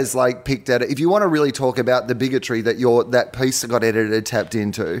he has picked at it. If you want to really talk about the bigotry that that piece that got edited tapped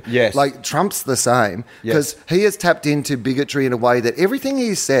into, yes, Trump's the same because he has tapped into bigotry in a way that everything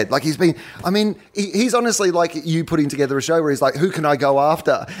he's said, he's been. I mean, he's honestly like you putting together a show where he's like, who can I go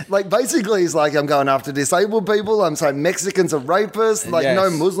after? Basically, he's like, I'm going after disabled people. I'm saying Mexicans are rapists. No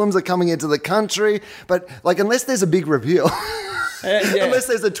Muslims are coming into the country. But unless there's a big reveal. Unless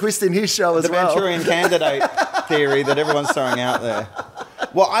there's a twist in his show as well. The Manchurian candidate theory that everyone's throwing out there.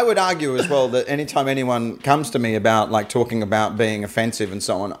 Well, I would argue as well that anytime anyone comes to me about talking about being offensive and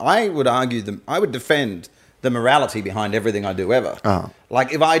so on, I would defend the morality behind everything I do ever.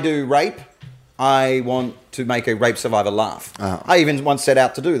 If I do rape, I want to make a rape survivor laugh. I even once set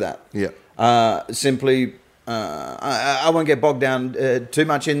out to do that. Yeah. Simply, I won't get bogged down too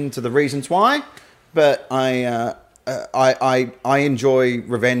much into the reasons why, but I enjoy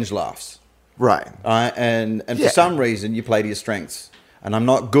revenge laughs. Right. And for some reason, you play to your strengths. And I'm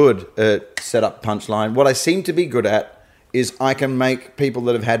not good at set up punchline. What I seem to be good at is I can make people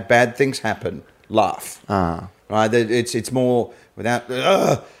that have had bad things happen laugh. Right? It's more without...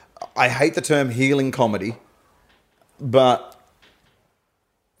 I hate the term healing comedy, but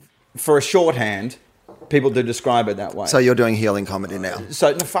for a shorthand... people do describe it that way. So you're doing healing comedy now.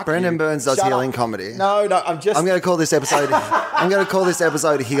 So no, fuck Brendon you. Burns does Shut healing up. comedy. No, I'm going to call this episode. I'm going to call this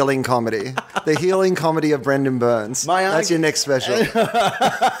episode healing comedy. The healing comedy of Brendon Burns. That's your next special.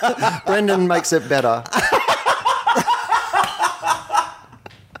 Brendon makes it better.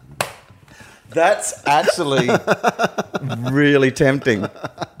 That's actually really tempting.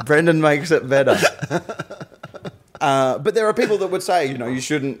 Brendon makes it better. But there are people that would say, you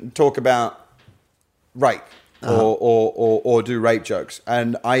shouldn't talk about rape or do rape jokes.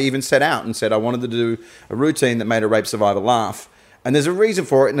 And I even set out and said I wanted to do a routine that made a rape survivor laugh. And there's a reason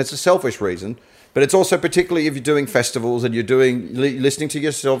for it, and it's a selfish reason. But it's also particularly if you're doing festivals and you're listening to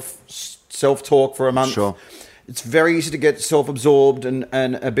yourself self-talk for a month. Sure. It's very easy to get self-absorbed and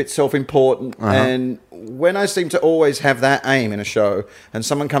a bit self-important. And when I seem to always have that aim in a show, and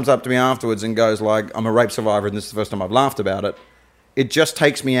someone comes up to me afterwards and goes I'm a rape survivor and this is the first time I've laughed about it, it just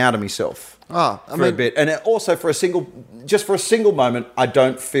takes me out of myself for a bit. And also for a single moment, I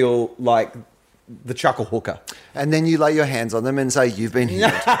don't feel like the chuckle hooker. And then you lay your hands on them and say, you've been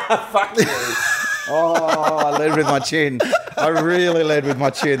healed. Fuck you. Oh, I led with my chin. I really led with my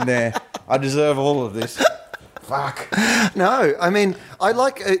chin there. I deserve all of this. fuck. No, I mean, I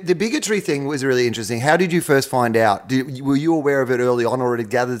like the bigotry thing was really interesting. How did you first find out? Were you aware of it early on, or had it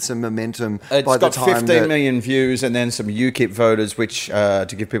gathered some momentum It's by the got time 15 million views and then some UKIP voters, which,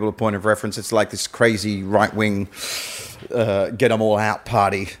 to give people a point of reference, it's like this crazy right-wing get them all out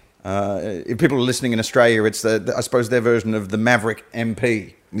party. If people are listening in Australia, it's I suppose their version of the Maverick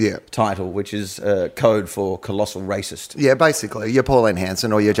MP title, which is code for colossal racist. Yeah, basically, you're Pauline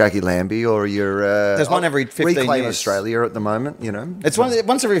Hanson or you're Jackie Lambie or you're... There's one every 15 Reclaim years. Australia at the moment, you know. It's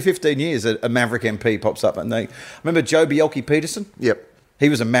once every 15 years a Maverick MP pops up. And remember Joe Bielke-Peterson? Yep. He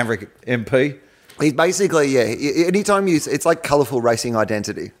was a Maverick MP. He's basically, anytime it's like colourful racing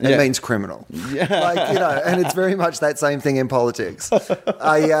identity. It means criminal. Yeah. Like, you know, and it's very much that same thing in politics.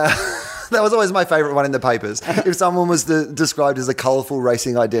 That was always my favourite one in the papers. If someone was described as a colourful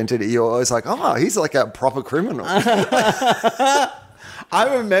racing identity, you're always like, oh, he's like a proper criminal. I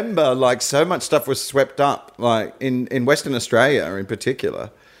remember, like, so much stuff was swept up, like, in Western Australia in particular.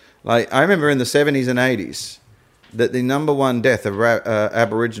 Like, I remember in the 70s and 80s, that the number one death of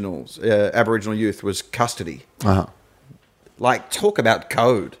Aboriginal youth was custody. Uh-huh. Like, talk about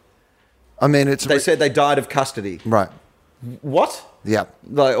code. I mean, They said they died of custody. Right. What? Yeah.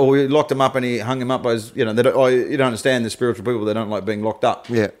 Like, or we locked him up and he hung him up by his, you know, you don't understand the spiritual people, they don't like being locked up.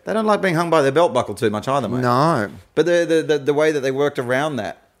 Yeah. They don't like being hung by their belt buckle too much either, mate. No. But the way that they worked around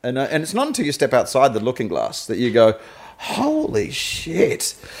that, and it's not until you step outside the looking glass that you go, holy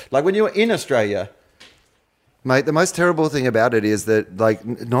shit. Like, when you were in Australia... Mate, the most terrible thing about it is that, like,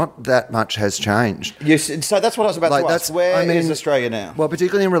 not that much has changed. Yes, so that's what I was about to ask. Where is Australia now? Well,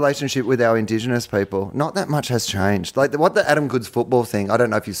 particularly in relationship with our Indigenous people, not that much has changed. Like, what the Adam Goodes football thing, I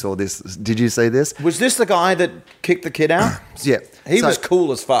don't know if you saw this. Did you see this? Was this the guy that kicked the kid out? Yeah. He was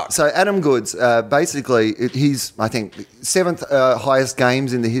cool as fuck. So Adam Goodes, basically, he's, I think, seventh highest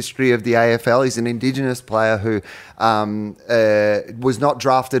games in the history of the AFL. He's an Indigenous player who was not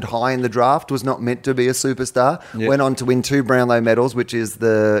drafted high in the draft, was not meant to be a superstar. Yep. Went on to win 2 Brownlow medals, which is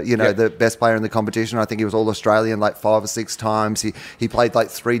the best player in the competition. I think he was all Australian like 5 or 6 times. He played like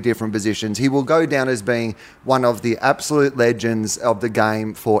 3 different positions. He will go down as being one of the absolute legends of the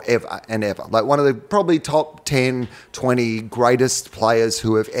game forever and ever. Like one of the probably top 10, 20 greatest players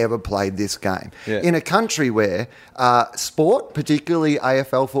who have ever played this game. Yeah. In a country where sport, particularly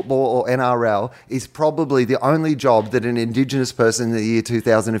AFL football or NRL, is probably the only job that an Indigenous person in the year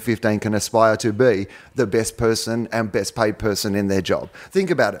 2015 can aspire to be the best person and best paid person in their job. Think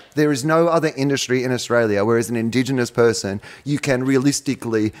about it. There is no other industry in Australia where as an Indigenous person you can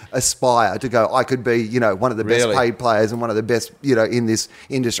realistically aspire to go, I could be, one of the best paid players and one of the best, in this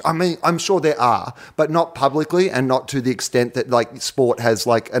industry. I mean, I'm sure there are, but not publicly and not to the extent that like sport has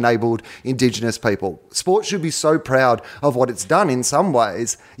like enabled Indigenous people. Sport should be so proud of what it's done in some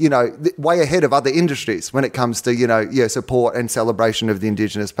ways, way ahead of other industries when it comes to, support and celebration of the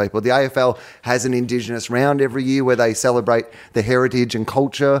Indigenous people. The AFL has an Indigenous round every year where they celebrate the heritage and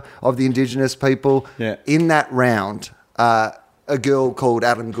culture of the Indigenous people. Yeah. In that round, a girl called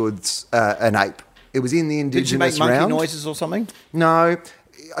Adam Goodes an ape. It was in the Indigenous round. Did she make monkey noises or something? No.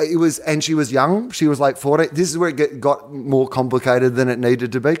 It was, and she was young. She was like 14. This is where it got more complicated than it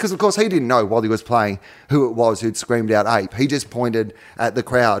needed to be. Because, of course, he didn't know while he was playing who it was who'd screamed out ape. He just pointed at the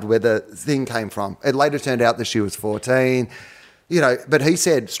crowd where the thing came from. It later turned out that she was 14. But he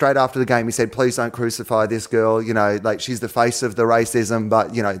said straight after the game, he said, please don't crucify this girl. Like she's the face of the racism,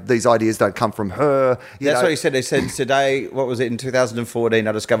 but, these ideas don't come from her. That's what he said. He said, today, what was it, in 2014,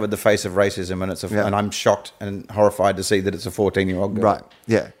 I discovered the face of racism and I'm shocked and horrified to see that it's a 14-year-old girl. Right,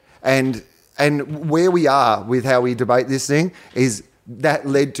 yeah. And where we are with how we debate this thing is that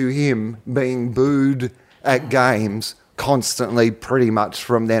led to him being booed at games constantly pretty much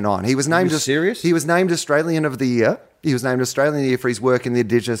from then on. He was named serious? He was named Australian of the Year. He was named Australian of the Year for his work in the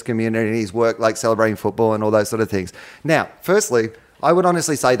Indigenous community and his work like celebrating football and all those sort of things. Now, firstly, I would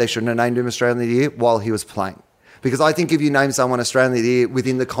honestly say they shouldn't have named him Australian of the Year while he was playing. Because I think if you name someone Australian of the Year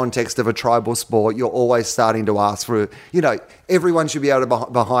within the context of a tribal sport, you're always starting to ask for, everyone should be able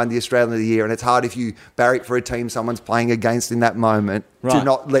to behind the Australian of the Year. And it's hard if you barrack for a team someone's playing against in that moment to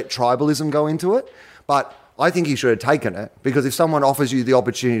not let tribalism go into it. But I think he should have taken it, because if someone offers you the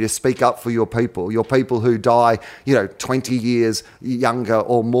opportunity to speak up for your people who die, 20 years younger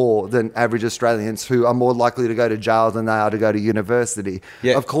or more than average Australians, who are more likely to go to jail than they are to go to university,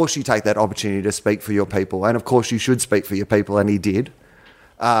 of course you take that opportunity to speak for your people. And of course you should speak for your people, and he did.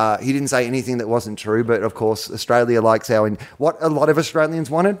 He didn't say anything that wasn't true, but of course Australia likes what a lot of Australians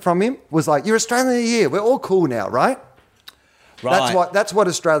wanted from him was like, you're Australian of the Year, we're all cool now, right? Right. That's what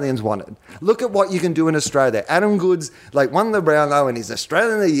Australians wanted. Look at what you can do in Australia. Adam Goodes won the Brownlow and he's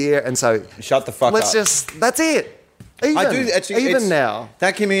Australian of the Year, and so Shut the fuck up. That's it. Even, I do actually. Even now.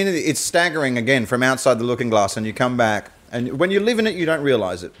 That community, it's staggering again from outside the looking glass, and you come back, and when you live in it, you don't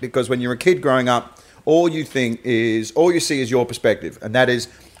realise it, because when you're a kid growing up, all you see is your perspective, and that is,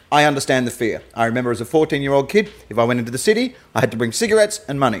 I understand the fear. I remember as a 14-year-old kid, if I went into the city, I had to bring cigarettes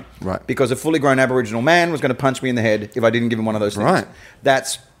and money, right? Because a fully grown Aboriginal man was going to punch me in the head if I didn't give him one of those things. Right.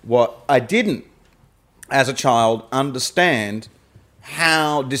 That's what I didn't, as a child, understand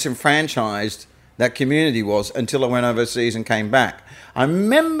how disenfranchised that community was until I went overseas and came back. I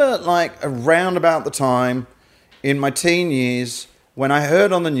remember around about the time in my teen years when I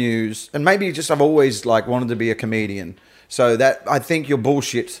heard on the news, and maybe just I've always wanted to be a comedian, so that I think your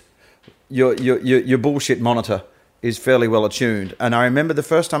bullshit monitor is fairly well attuned. And I remember the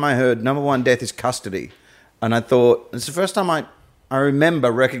first time I heard number one death is custody, and I thought it's the first time I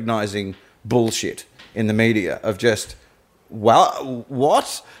remember recognizing bullshit in the media of just, well,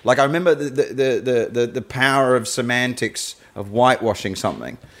 what? I remember the power of semantics of whitewashing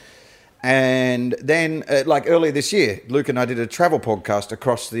something. And then, earlier this year, Luke and I did a travel podcast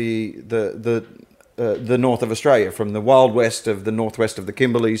across the north of Australia, from the wild west of the northwest of the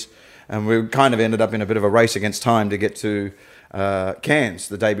Kimberleys, and we kind of ended up in a bit of a race against time to get to Cairns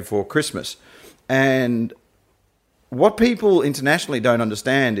the day before Christmas. And what people internationally don't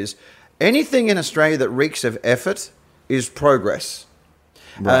understand is anything in Australia that reeks of effort is progress.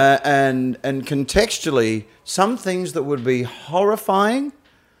 Right. And contextually, some things that would be horrifying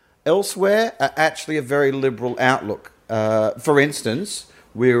elsewhere are actually a very liberal outlook. For instance,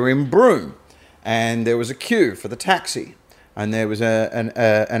 we were in Broome, and there was a queue for the taxi, and there was an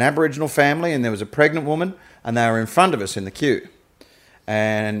Aboriginal family, and there was a pregnant woman, and they were in front of us in the queue.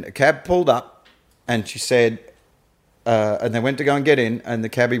 And a cab pulled up, and she said, and they went to go and get in, and the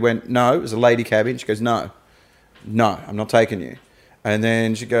cabbie went, no, it was a lady cabbie, and she goes, no, I'm not taking you. And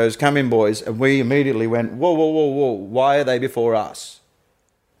then she goes, come in, boys. And we immediately went, whoa, why are they before us?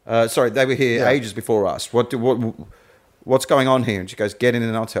 Sorry, they were here ages before us. What's going on here? And she goes, get in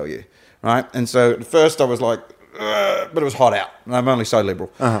and I'll tell you. Right? And so at first I was like, but it was hot out. And I'm only so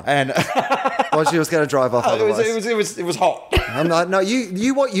liberal. Uh-huh. And well, she was going to drive off otherwise. It was hot. I'm like, no,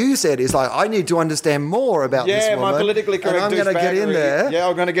 what you said is I need to understand more about this woman. Yeah, my politically correct. And I'm going to get in there. Yeah,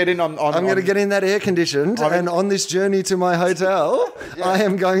 I'm going to get in on I'm going to get in that air conditioned, and on this journey to my hotel, I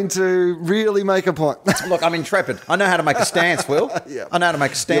am going to really make a point. Look, I'm intrepid. I know how to make a stance, Will. Yeah. I know how to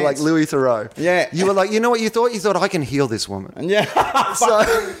make a stance. You're like Louis Theroux. Yeah. You were like, you know what you thought? You thought I can heal this woman. Yeah.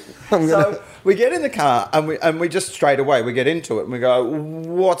 So we get in the car and we just straight away we get into it and we go,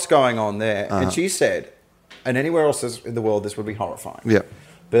 what's going on there? Uh-huh. And she said, and anywhere else in the world this would be horrifying. Yeah.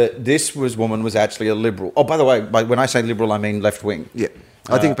 But this woman was actually a liberal. Oh, by the way, when I say liberal, I mean left wing. Yeah.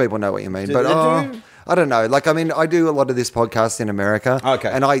 I think people know what you mean. But I don't know. I do a lot of this podcast in America. Okay.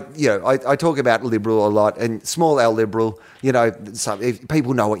 And I talk about liberal a lot, and small L liberal, if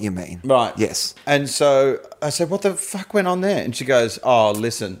people know what you mean. Right. Yes. And so I said, what the fuck went on there? And she goes, oh,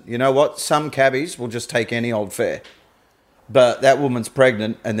 listen, you know what? Some cabbies will just take any old fare. But that woman's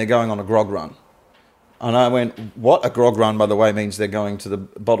pregnant and they're going on a grog run. And I went, what? A grog run, by the way, means they're going to the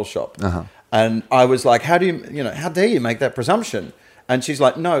bottle shop. Uh-huh. And I was like, how dare you make that presumption? And she's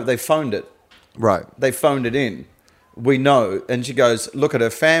like, no, they phoned it. Right. They phoned it in. We know. And she goes, look at her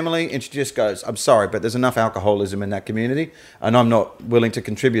family. And she just goes, I'm sorry, but there's enough alcoholism in that community and I'm not willing to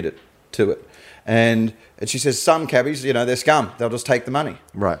contribute to it. And she says, some cabbies, they're scum. They'll just take the money.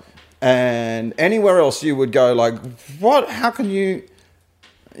 Right. And anywhere else you would go like, what? How can you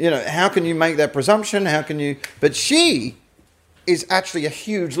make that presumption? How can you? But she is actually a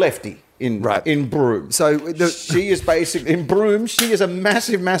huge lefty in Broome. So she is basically in Broome. She is a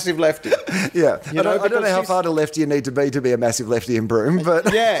massive, massive lefty. Yeah, I don't know how far to left you need to be a massive lefty in Broome,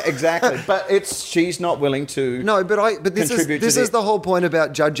 but yeah, exactly. But she's not willing to. No, but this is the whole point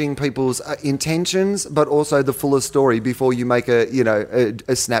about judging people's intentions, but also the fuller story before you make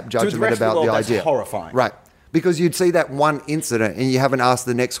a snap judgment about the idea. That's horrifying, right? Because you'd see that one incident and you haven't asked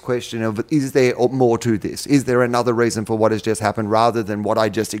the next question of, is there more to this? Is there another reason for what has just happened rather than what I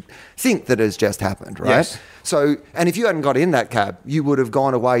just think that has just happened, right? Yes. So, and if you hadn't got in that cab, you would have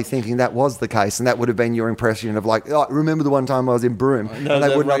gone away thinking that was the case, and that would have been your impression of remember the one time I was in Broome? No, and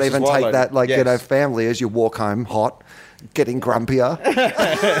they would not even take that, family as you walk home hot, getting grumpier.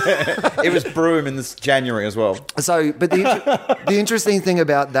 It was Broome in this January as well. So, but the interesting thing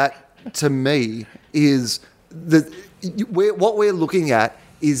about that to me is what we're looking at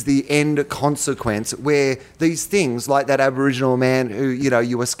is the end consequence where these things like that Aboriginal man who,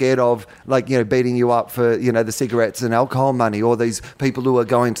 you were scared of, like, beating you up for, the cigarettes and alcohol money, or these people who are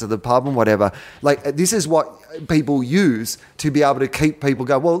going to the pub and whatever. Like, this is what people use to be able to keep people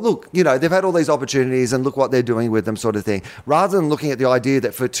go, well, look, they've had all these opportunities and look what they're doing with them, sort of thing. Rather than looking at the idea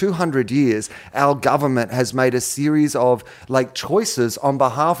that for 200 years, our government has made a series of like choices on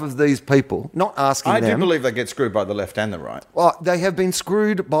behalf of these people, not asking them. I do believe they get screwed by the left and the right. Well, they have been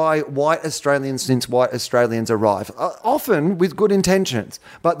screwed by white Australians since white Australians arrived, often with good intentions.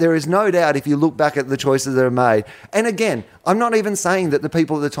 But there is no doubt if you look back at the choices that are made, and again, I'm not even saying that the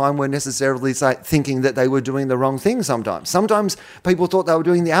people at the time were necessarily thinking that they were doing the wrong thing sometimes. Sometimes people thought they were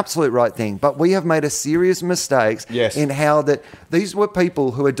doing the absolute right thing, but we have made a serious mistakes in how that these were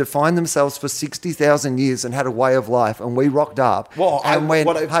people who had defined themselves for 60,000 years and had a way of life, and we rocked up and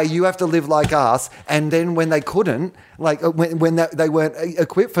went, hey, you have to live like us. And then when they couldn't, like when they weren't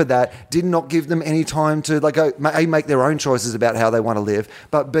equipped for that, did not give them any time to like A, make their own choices about how they want to live,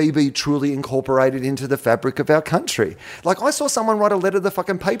 but B, be truly incorporated into the fabric of our country. Like, I saw someone write a letter to the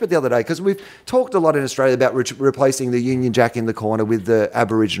fucking paper the other day, because we've talked a lot in Australia about replacing the Union Jack in the corner with the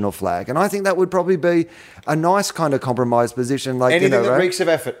Aboriginal flag, and I think that would probably be a nice kind of compromise position. Like, anything that reeks of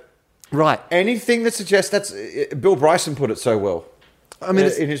effort. Right. Anything that suggests that's... Bill Bryson put it so well. I mean,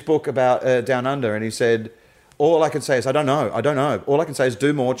 in his book about Down Under, and he said, all I can say is, I don't know. All I can say is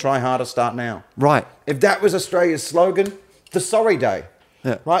do more, try harder, start now. Right. If that was Australia's slogan, the sorry day.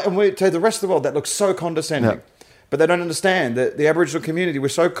 Yeah. Right? And to the rest of the world, that looks so condescending. Yeah. But they don't understand that the Aboriginal community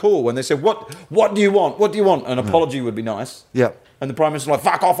was so cool when they said, what do you want? What do you want? An apology would be nice. Yeah. And the Prime Minister's like,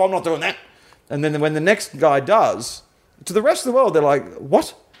 fuck off, I'm not doing that. And then when the next guy does, to the rest of the world, they're like,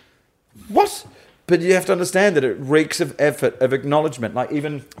 what? What? But you have to understand that it reeks of effort, of acknowledgement. Like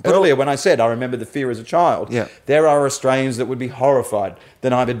even earlier when I said, I remember the fear as a child, there are Australians that would be horrified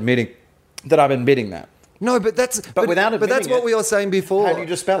that I'm admitting that. No, but that's what we were saying before. How do you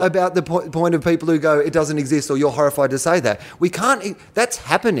dispel it? About the point of people who go, it doesn't exist, or you're horrified to say that. We can't. That's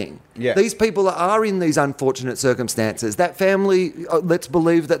happening. Yeah. These people are in these unfortunate circumstances. That family, let's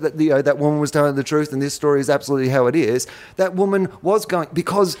believe that that woman was telling the truth, and this story is absolutely how it is. That woman was going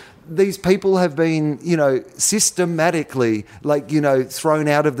because these people have been, systematically, thrown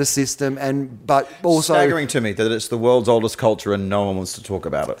out of the system, but also staggering to me that it's the world's oldest culture and no one wants to talk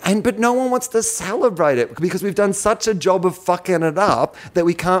about it. But no one wants to celebrate it because we've done such a job of fucking it up that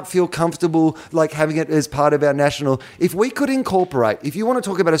we can't feel comfortable having it as part of our national. If we could incorporate, if you want to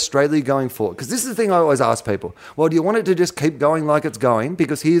talk about Australia going forward, because this is the thing I always ask people. Well, do you want it to just keep going like it's going?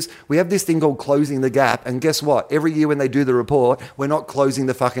 Because we have this thing called closing the gap, and guess what? Every year when they do the report, we're not closing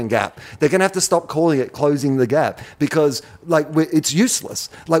the fucking gap. They're going to have to stop calling it closing the gap because it's useless.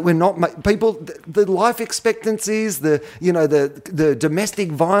 We're not people. The life expectancies, the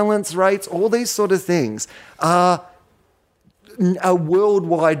domestic violence rates, all these sort of things are a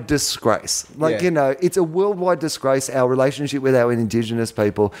worldwide disgrace. It's a worldwide disgrace, our relationship with our Indigenous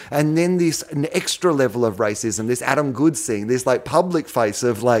people. And then this an extra level of racism, this Adam Goodes thing, this public face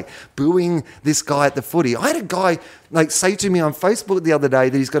of booing this guy at the footy. I had a guy say to me on Facebook the other day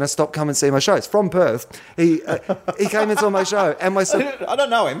that he's going to stop coming and see my show. It's from Perth. He came and saw my show. And I don't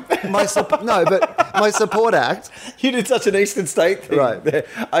know him. My support act. You did such an Eastern State thing. Right. There.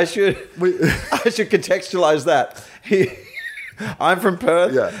 I should contextualise that. I'm from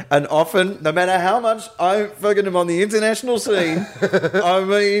Perth, and often, no matter how much I'm fucking him on the international scene,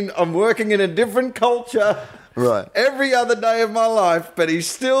 I'm working in a different culture every other day of my life, but he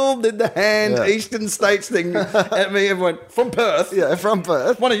still did the Eastern States thing at me and went, from Perth? Yeah, from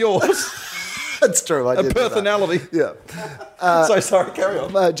Perth. One of yours. That's true. I did personality. Yeah. So sorry, carry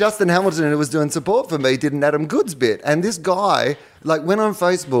on. Justin Hamilton, who was doing support for me, did an Adam Goodes bit. And this guy, went on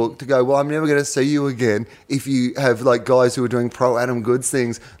Facebook to go, well, I'm never going to see you again if you have, guys who are doing pro-Adam Goodes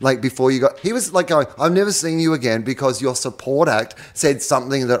things, before you got... He was, going, I've never seen you again because your support act said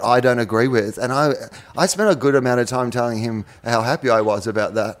something that I don't agree with. And I spent a good amount of time telling him how happy I was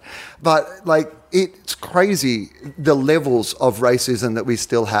about that. But, it's crazy the levels of racism that we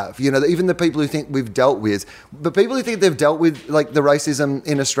still have. Even the people who think we've dealt with, but people who think they've dealt with the racism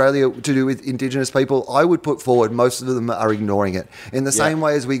in Australia to do with Indigenous people, I would put forward most of them are ignoring it in the same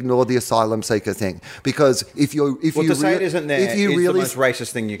way as we ignore the asylum seeker thing. Because if you really the most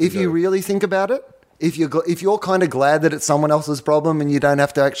racist thing you can do. If you really think about it, if you're kind of glad that it's someone else's problem and you don't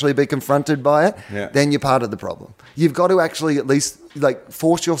have to actually be confronted by it, then you're part of the problem. You've got to actually at least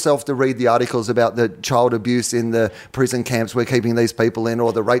force yourself to read the articles about the child abuse in the prison camps we're keeping these people in,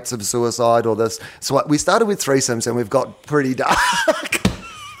 or the rates of suicide, or this. So we started with threesomes and we've got pretty dark.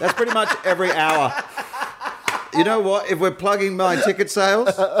 That's pretty much every hour. You know what? If we're plugging my ticket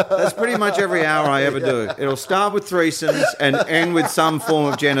sales, that's pretty much every hour I ever do. It'll start with threesomes and end with some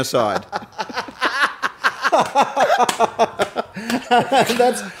form of genocide.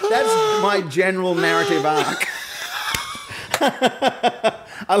 That's my general narrative arc.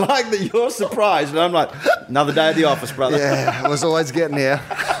 I like that you're surprised, and I'm like, another day at the office, brother. Yeah, I was always getting here.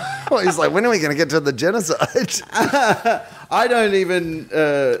 Well, he's like, when are we going to get to the genocide? I don't even.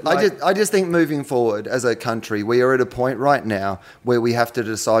 I just think moving forward as a country, we are at a point right now where we have to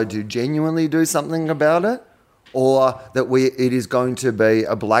decide to genuinely do something about it, or that it is going to be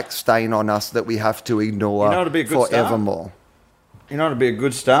a black stain on us that we have to ignore forevermore. You know, it'd be a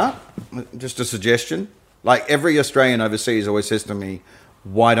good start. Just a suggestion. Like every Australian overseas always says to me,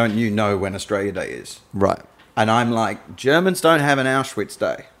 "Why don't you know when Australia Day is?" Right. And I'm like, Germans don't have an Auschwitz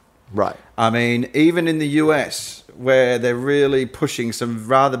Day. Right. I mean, even in the US, where they're really pushing some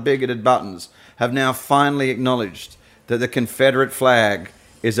rather bigoted buttons, have now finally acknowledged that the Confederate flag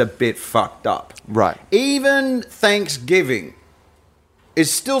is a bit fucked up. Right. Even Thanksgiving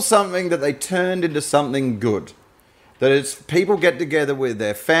is still something that they turned into something good. That it's people get together with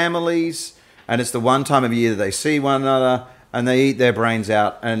their families, and it's the one time of year that they see one another, and they eat their brains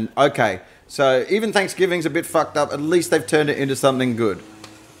out. And okay, so even Thanksgiving's a bit fucked up. At least they've turned it into something good.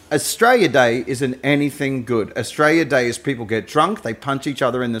 Australia Day isn't anything good. Australia Day is people get drunk, they punch each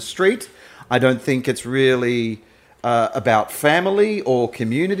other in the street. I don't think it's really about family or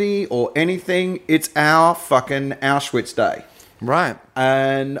community or anything. It's our fucking Auschwitz Day. Right.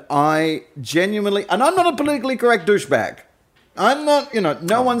 And I genuinely, and I'm not a politically correct douchebag. I'm not,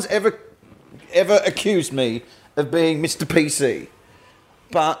 no one's ever accused me of being Mr. PC.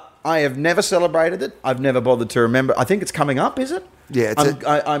 But I have never celebrated it. I've never bothered to remember. I think it's coming up, is it? Yeah,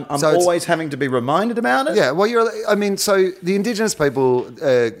 I'm always having to be reminded about it. Yeah, well, so the Indigenous people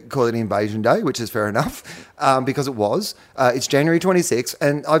call it Invasion Day, which is fair enough, because it was. It's January 26th,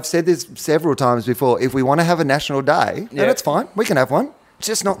 and I've said this several times before. If we want to have a national day, then it's fine. We can have one. It's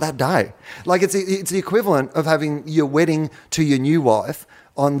just not that day. Like, it's the equivalent of having your wedding to your new wife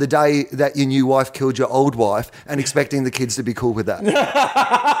on the day that your new wife killed your old wife and expecting the kids to be cool with that.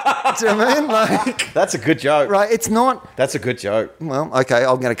 Do you know what I mean? Like, that's a good joke. Right, it's not... That's a good joke. Well, okay,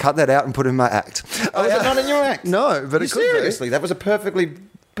 I'm going to cut that out and put it in my act. Oh, is it not in your act? No, but it could seriously, that was a perfectly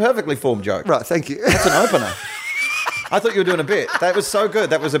formed joke. Right, thank you. That's an opener. I thought you were doing a bit. That was so good.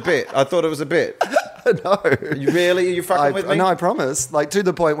 That was a bit. I thought it was a bit. No. Are you fucking with me? No, I promise. Like, to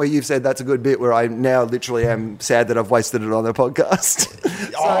the point where you've said that's a good bit, where I now literally am sad that I've wasted it on the podcast.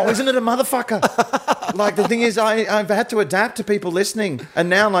 Isn't it a motherfucker? Like, the thing is, I've had to adapt to people listening. And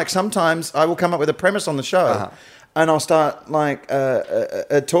now, like, sometimes I will come up with a premise on the show. And I'll start, like,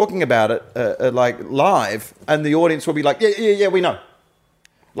 talking about it, like, live. And the audience will be like, yeah, we know.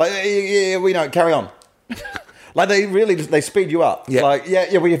 Like, yeah, we know. Carry on. Like, they speed you up. Yeah. Like,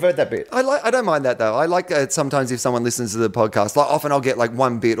 yeah, we've heard that bit. I don't mind that, though. I like sometimes if someone listens to the podcast, like, often I'll get like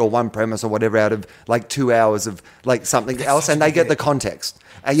one bit or one premise or whatever out of like 2 hours of like something else, and they get the context.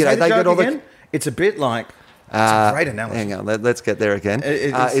 And Say they get all again? It's a bit like... It's a great analogy. Hang on, let's get there again.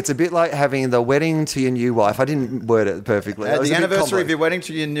 It's a bit like having the wedding to your new wife. I didn't word it perfectly. The anniversary of your wedding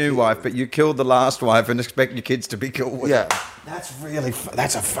to your new wife, but you killed the last wife and expect your kids to be cool with it.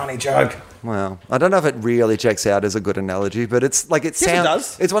 That's a funny joke. Well, I don't know if it really checks out as a good analogy, but it's like it sounds. It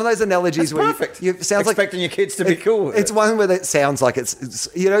does. It's one of those analogies That's where perfect. you sounds expecting your kids to be cool with it's it. one where it sounds like it's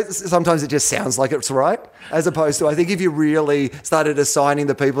sometimes it just sounds like it's right, as opposed to I think if you really started assigning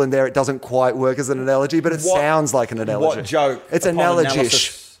the people in there, it doesn't quite work as an analogy, but it sounds like an analogy. What joke? It's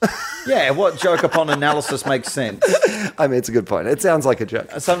analogy-ish. Yeah, what joke upon analysis makes sense? I mean, it's a good point. It sounds like a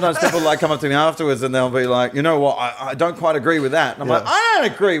joke. Sometimes people come up to me afterwards and they'll be like, you know what, I don't quite agree with that. And I'm like, I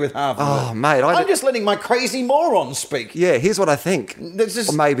don't agree with half of it. Oh, mate. I'm just letting my crazy moron speak. Yeah, here's what I think.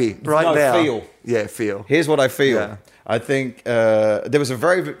 Or maybe right now. Feel. Yeah, feel. Here's what I feel. Yeah. I think there was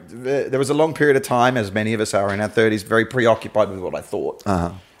a long period of time, as many of us are in our 30s, very preoccupied with what I thought.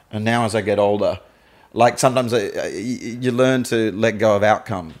 And now as I get older, like sometimes you learn to let go of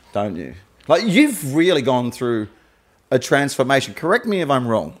outcome, don't you? Like you've really gone through a transformation. Correct me if I'm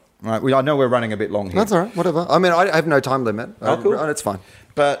wrong. Right? I know we're running a bit long here. That's all right. Whatever. I mean, I have no time limit. Oh, cool. It's fine.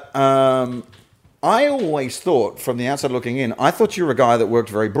 But I always thought, from the outside looking in, I thought you were a guy that worked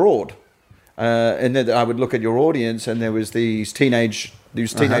very broad. And then I would look at your audience, and there was these teenage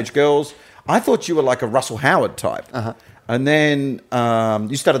girls. I thought you were like a Russell Howard type. And then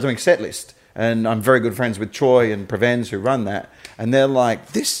you started doing set list. And I'm very good friends with Troy and Prevens who run that. And they're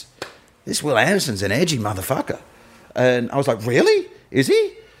like, this Will Anderson's an edgy motherfucker. And I was like, really? Is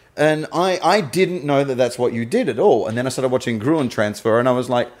he? And I didn't know that that's what you did at all. And then I started watching Gruen Transfer, and I was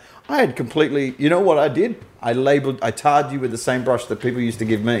like, I had completely. You know what I did? I tarred you with the same brush that people used to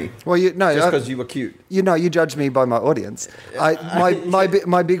give me. Well, just because you were cute. You know, you judge me by my audience.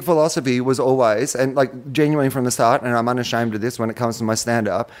 My big philosophy was always, and like genuinely from the start, and I'm unashamed of this when it comes to my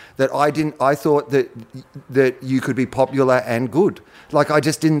stand-up, that I thought that you could be popular and good. Like I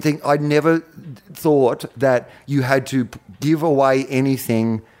just didn't think, I never thought that you had to give away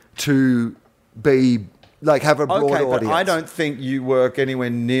anything to be, like have a broad audience. But I don't think you work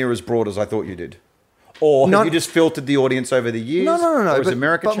anywhere near as broad as I thought you did. Or have you just filtered the audience over the years? No. Or has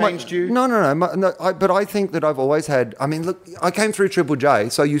America changed you? No. But I think that I've always had... I mean, look, I came through Triple J,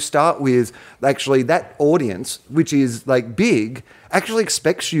 so you start with actually that audience, which is like big, actually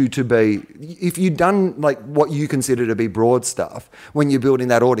expects you to be... If you'd done like what you consider to be broad stuff when you're building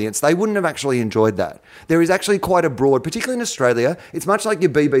that audience, they wouldn't have actually enjoyed that. There is actually quite a broad, particularly in Australia, it's much like your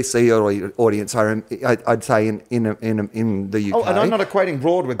BBC audience, I'd say in the UK. Oh, and I'm not equating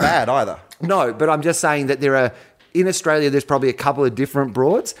broad with bad either. No, but I'm just saying that in Australia, there's probably a couple of different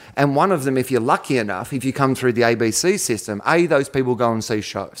broads. And one of them, if you're lucky enough, if you come through the ABC system, those people go and see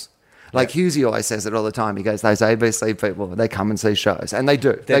shows. Like Husey always says it all the time. He goes, those ABC people, they come and see shows. And they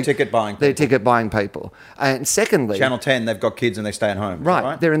do. They're ticket buying people. They're ticket buying people. And secondly... Channel 10, they've got kids and they stay at home.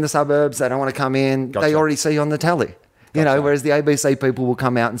 Right. They're in the suburbs. They don't want to come in. Gotcha. They already see on the telly. You know, whereas the ABC people will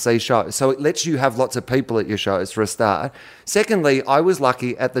come out and see shows. So it lets you have lots of people at your shows for a start. Secondly, I was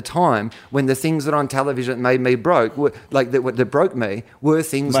lucky at the time when the things that on television made me broke, that broke me, were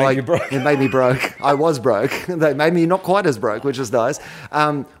things it made me broke. I was broke. They made me not quite as broke, which is nice.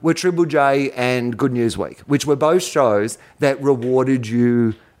 Were Triple J and Good News Week, which were both shows that rewarded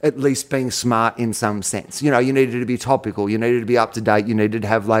you at least being smart in some sense. You know, you needed to be topical, you needed to be up to date, you needed to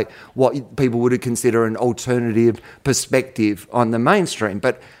have like what people would consider an alternative perspective on the mainstream.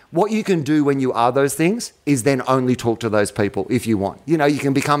 But what you can do when you are those things is then only talk to those people if you want. You know, you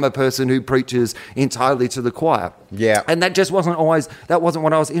can become a person who preaches entirely to the choir. Yeah. And that just wasn't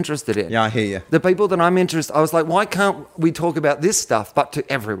what I was interested in. Yeah, I hear you. The people that I'm interested, I was like, why can't we talk about this stuff, but to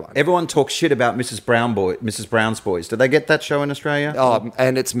everyone? Everyone talks shit about Mrs. Brown's Boys. Did they get that show in Australia? Oh,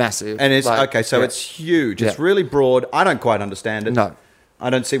 and it's massive. And it's, it's huge. It's really broad. I don't quite understand it. No. I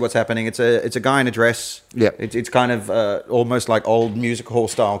don't see what's happening. It's a guy in a dress. Yeah. It's kind of almost like old music hall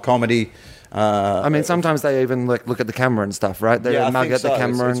style comedy. I mean, sometimes they even look at the camera and stuff, right? They mug at the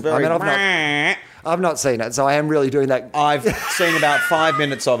camera. I've not seen it, so I am really doing that. I've seen about 5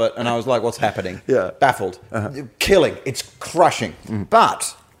 minutes of it, and I was like, "What's happening?" Yeah. Baffled. Killing. It's crushing.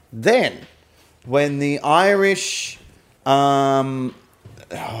 But then, when the Irish agenda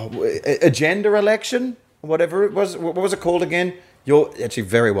election, whatever it was, what was it called again? You're actually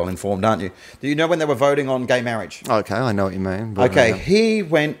very well informed, aren't you? Do you know when they were voting on gay marriage? Okay, I know what you mean. Okay, he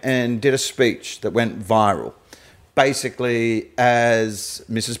went and did a speech that went viral, basically as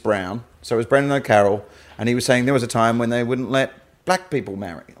Mrs. Brown. So it was Brendon O'Carroll, and he was saying there was a time when they wouldn't let black people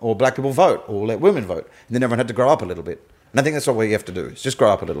marry, or black people vote, or let women vote. And then everyone had to grow up a little bit. And I think that's what you have to do, is just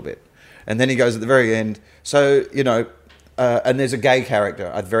grow up a little bit. And then he goes at the very end, so, you know... and there's a gay character,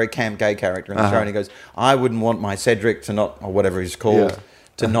 a very camp gay character in the show, and he goes, I wouldn't want my Cedric to not, or whatever he's called,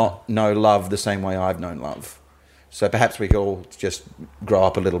 to not know love the same way I've known love. So perhaps we could all just grow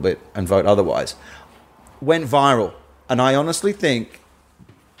up a little bit and vote otherwise. Went viral. And I honestly think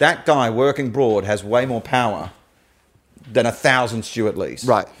that guy working broad has way more power than 1,000 Stuart Lees.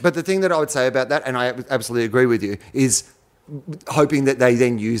 Right. But the thing that I would say about that, and I absolutely agree with you, is... hoping that they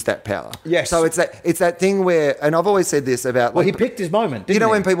then use that power. Yes. So it's that thing where, and I've always said this about... Well, he picked his moment, didn't he? You know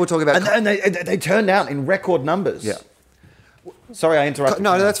when people talk about... And they turned out in record numbers. Yeah. Sorry, I interrupted.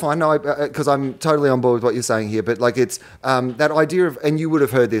 No, that's fine. No, because I'm totally on board with what you're saying here. But like it's that idea of, and you would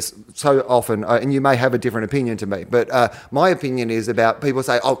have heard this so often, and you may have a different opinion to me, but my opinion is about people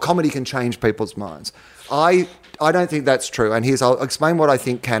say, oh, comedy can change people's minds. I don't think that's true. And I'll explain what I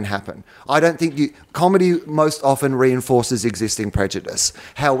think can happen. I don't think comedy most often reinforces existing prejudice.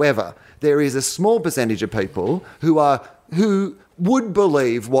 However, there is a small percentage of people who would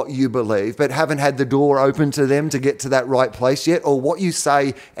believe what you believe, but haven't had the door open to them to get to that right place yet, or what you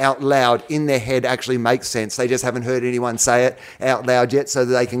say out loud in their head actually makes sense. They just haven't heard anyone say it out loud yet, so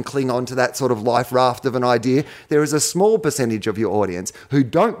that they can cling on to that sort of life raft of an idea. There is a small percentage of your audience who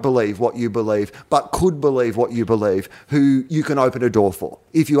don't believe what you believe, but could believe what you believe, who you can open a door for.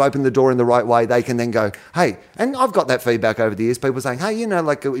 If you open the door in the right way, they can then go, hey, and I've got that feedback over the years, people saying, hey, you know,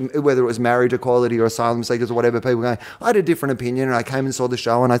 like whether it was marriage equality or asylum seekers or whatever, people going, I had a different opinion, and I came and saw the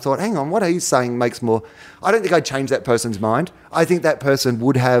show and I thought, hang on, what he's saying makes more... I don't think I'd change that person's mind. I think that person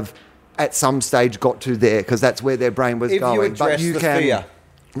would have at some stage got to there because that's where their brain was going. If you address the fear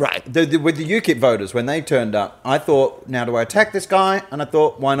Right. With the UKIP voters, when they turned up, I thought, now do I attack this guy? And I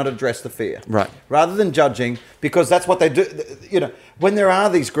thought, why not address the fear? Right. Rather than judging, because that's what they do. You know, when there are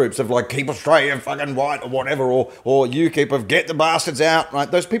these groups of like, keep Australia fucking white or whatever, or UKIP of get the bastards out,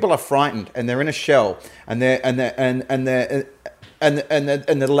 right? Those people are frightened and they're in a shell and they're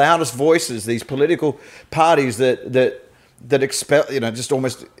the loudest voices, these political parties that expel, you know, just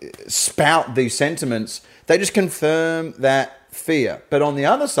almost spout these sentiments, they just confirm that fear. But on the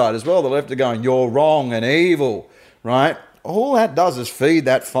other side as well, the left are going, you're wrong and evil, right? All that does is feed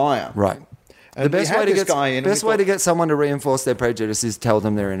that fire. Right. And The best way to get someone to reinforce their prejudice is tell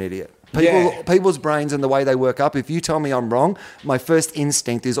them they're an idiot. People's brains and the way they work up, if you tell me I'm wrong, my first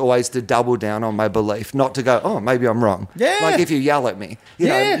instinct is always to double down on my belief, not to go, oh, maybe I'm wrong. Yeah. Like if you yell at me. You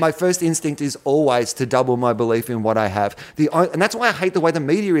know, my first instinct is always to double my belief in what I have. And that's why I hate the way the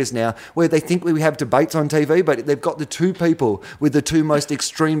media is now, where they think we have debates on TV, but they've got the two people with the two most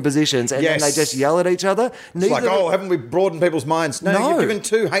extreme positions, and then they just yell at each other. It's like, haven't we broadened people's minds? No, you've given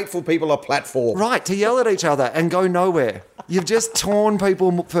two hateful people a platform. Right, to yell at each other and go nowhere. You've just torn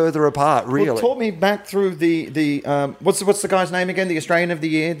people further apart, really. Well, talk me back through the what's the guy's name again? The Australian of the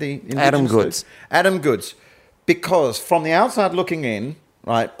Year? Adam Goodes. Adam Goodes. Because from the outside looking in,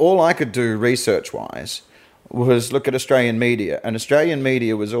 right, all I could do research-wise was look at Australian media. And Australian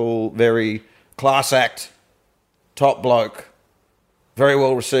media was all very class act, top bloke, very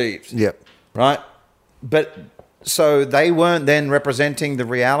well received. Yep. Right? But... So they weren't then representing the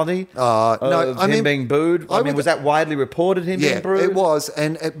reality of him being booed? Was that widely reported, him being booed? Yeah, it was.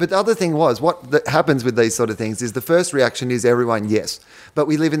 But the other thing was, what happens with these sort of things is the first reaction is everyone, yes. But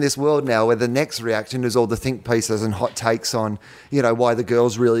we live in this world now where the next reaction is all the think pieces and hot takes on, you know, why the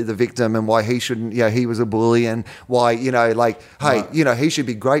girl's really the victim and why he shouldn't, you know, he was a bully and why, you know, like, hey, you know, he should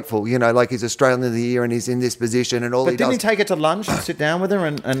be grateful, you know, like he's Australian of the Year and he's in this position and all he does. But didn't he take it to lunch and sit down with her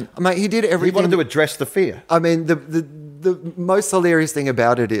and mate, he did everything. He wanted to address the fear. I mean, the most hilarious thing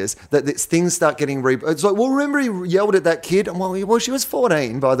about it is that things start getting it's like, well, remember he yelled at that kid? And well, she was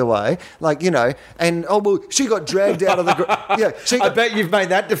 14, by the way. Like, you know, and she got dragged out of the I bet you've made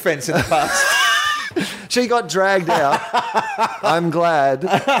that defense in the past. She got dragged out. I'm glad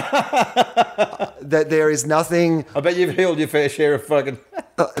that there is nothing. I bet you've healed your fair share of fucking.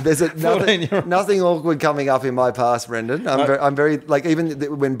 There's nothing awkward coming up in my past, Brendon. I'm very like,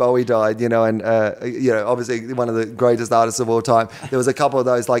 even when Bowie died, you know, and you know, obviously one of the greatest artists of all time. There was a couple of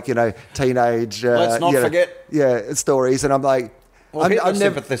those, like, you know, teenage. Let's not forget. Yeah, stories, and I'm like, well, I'm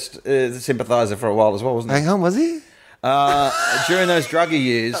never sympathiser for a while as well, wasn't he? Hang on, was he? During those druggy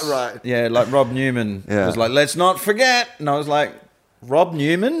years, right? Yeah, like Rob Newman was like, "Let's not forget," and I was like, "Rob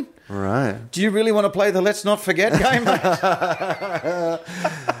Newman, right? Do you really want to play the Let's Not Forget game?"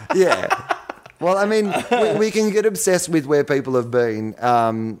 Yeah. Well, I mean, we can get obsessed with where people have been,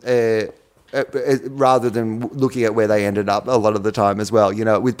 rather than looking at where they ended up a lot of the time as well. You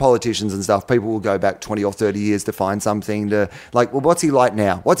know, with politicians and stuff, people will go back 20 or 30 years to find something to, like, well, what's he like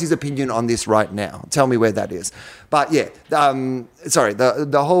now? What's his opinion on this right now? Tell me where that is. But yeah,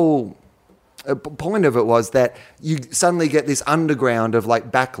 the whole point of it was that you suddenly get this underground of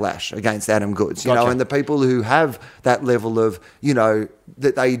like backlash against Adam Goodes, you know, and the people who have that level of, you know,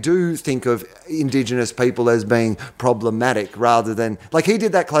 that they do think of Indigenous people as being problematic rather than, like, he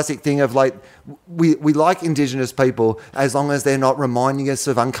did that classic thing of like, we like Indigenous people as long as they're not reminding us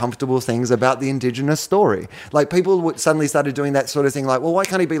of uncomfortable things about the Indigenous story. Like, people suddenly started doing that sort of thing, like, well, why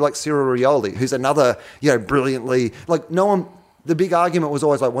can't he be like Cyril Rioli, who's another, you know, brilliantly, like, no one. The big argument was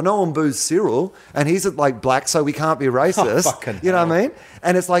always like, well, no one boos Cyril, and he's like black, so we can't be racist. You know what I mean?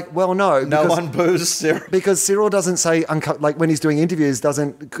 And it's like, well, no. No one boos Cyril. Because Cyril doesn't say, like when he's doing interviews,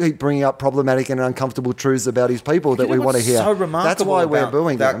 doesn't keep bringing up problematic and uncomfortable truths about his people that we want to hear. So remarkable. That's why we're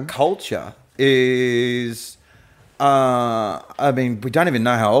booing them. That culture is, I mean, we don't even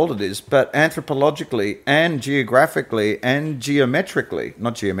know how old it is, but anthropologically and geographically and geologically,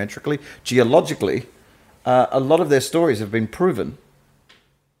 a lot of their stories have been proven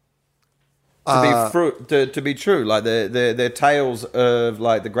to be true. Like their tales of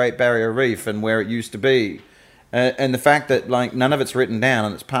like the Great Barrier Reef and where it used to be, and the fact that like none of it's written down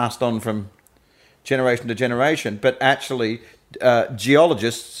and it's passed on from generation to generation. But actually,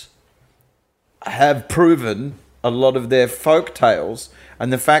 geologists have proven a lot of their folk tales,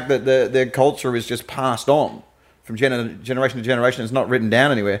 and the fact that their culture is just passed on from generation to generation. It's not written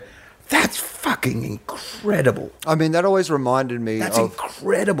down anywhere. That's fucking incredible. I mean, that always reminded me That's of...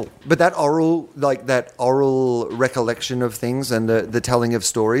 incredible. But that oral recollection of things and the telling of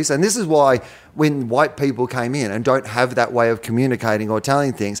stories, and this is why when white people came in and don't have that way of communicating or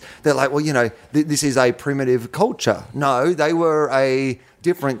telling things, they're like, well, this is a primitive culture. No, they were a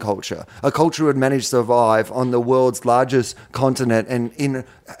different culture, a culture who had managed to survive on the world's largest continent and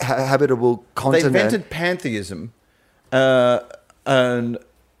habitable continent. They invented pantheism,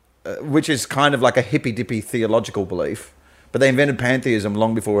 which is kind of like a hippy-dippy theological belief. But they invented pantheism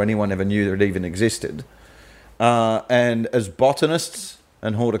long before anyone ever knew that it even existed. And as botanists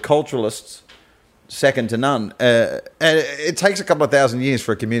and horticulturalists, second to none. And it takes a couple of thousand years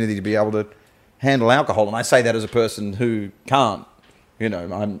for a community to be able to handle alcohol. And I say that as a person who can't.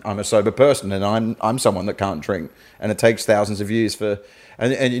 I'm a sober person, and I'm someone that can't drink. And it takes thousands of years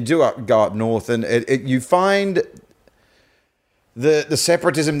and you do go up north, and you find the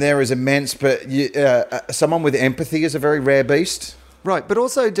separatism there is immense, but someone with empathy is a very rare beast. Right, but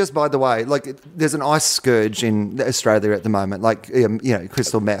also, just by the way, like, there's an ice scourge in Australia at the moment, like,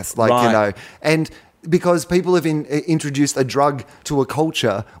 crystal meth, Right. and because people have introduced a drug to a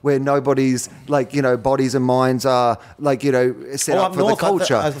culture where nobody's, bodies and minds are, set up for the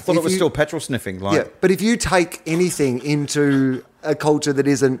culture. I thought it was still petrol sniffing. Yeah, but if you take anything into a culture that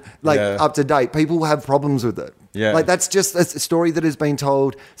isn't, up to date, people will have problems with it. Yeah. Like, that's just a story that has been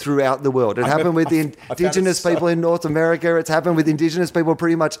told throughout the world. It happened with the indigenous people in North America. It's happened with indigenous people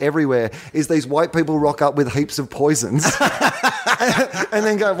pretty much everywhere, is these white people rock up with heaps of poisons and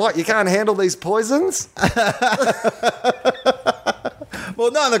then go, what, you can't handle these poisons?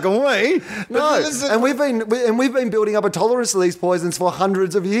 Well, neither can we. No, and we've been building up a tolerance to these poisons for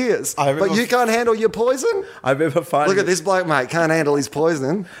hundreds of years. But you can't handle your poison? I remember finding... Look at this bloke, mate, can't handle his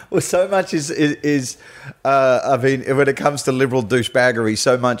poison. Well, so much is when it comes to liberal douchebaggery,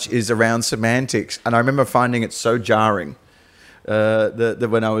 so much is around semantics. And I remember finding it so jarring that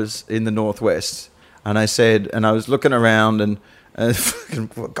when I was in the Northwest, and I was looking around and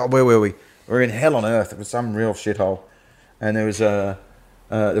God, where were we? We were in hell on earth. It was some real shithole. And there was a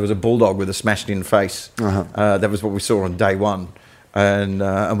bulldog with a smashed-in face. Uh-huh. That was what we saw on day one.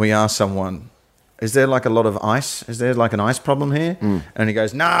 And we asked someone, is there like a lot of ice? Is there like an ice problem here? Mm. And he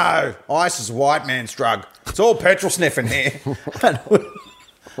goes, no, ice is a white man's drug. It's all petrol sniffing here.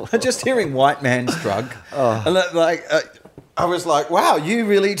 And just hearing white man's drug. Oh. And I was like, wow, you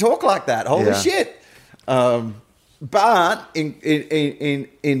really talk like that. Holy shit. But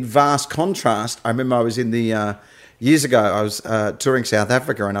in vast contrast, I remember I was in the... years ago, I was touring South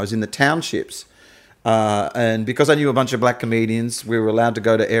Africa, and I was in the townships. And because I knew a bunch of black comedians, we were allowed to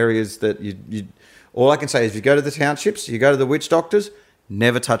go to areas that you all I can say is, if you go to the townships, you go to the witch doctors,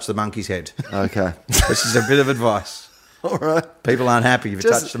 never touch the monkey's head. Okay. Which is a bit of advice. All right. People aren't happy if you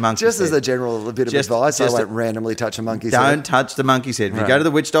touch the monkey's head. Just as a general bit of advice, I won't randomly touch a monkey's head. Don't touch the monkey's head. If you go to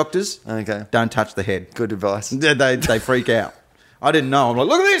the witch doctors, don't touch the head. Good advice. They freak out. I didn't know. I'm like,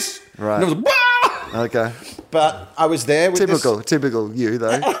 look at this. Right. And it was, wah! Okay. But I was there with Typical you,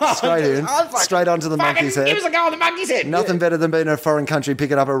 though. Straight in. Straight onto the monkey's head. Give us a go on the monkey's head. Nothing better than being in a foreign country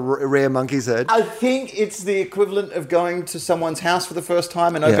picking up a rare monkey's head. I think it's the equivalent of going to someone's house for the first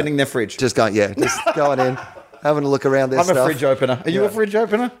time and opening their fridge. Just going in. Having a look around their I'm stuff. a fridge opener. Are you a fridge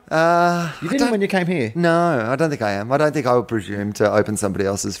opener? You didn't when you came here? No, I don't think I am. I don't think I would presume to open somebody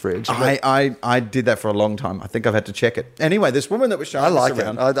else's fridge. I did that for a long time. I think I've had to check it. Anyway, this woman that was showing us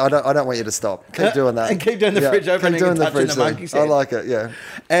around. I don't want you to stop. Keep doing that. And keep doing the fridge opening and touching the monkey's head. I like it, yeah.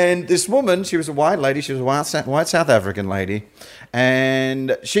 And this woman, she was a white lady. She was a white South African lady.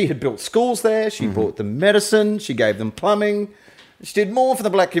 And she had built schools there. She bought them medicine. She gave them plumbing. She did more for the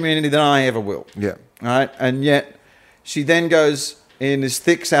black community than I ever will. Yeah. All right. And yet she then goes in this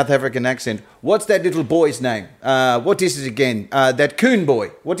thick South African accent, what's that little boy's name? What is it again? That coon boy.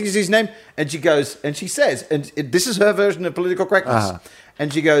 What is his name? And she goes, and she says, and this is her version of political correctness. Uh-huh.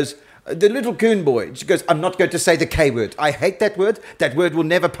 And she goes, the little coon boy. She goes, I'm not going to say the K word. I hate that word. That word will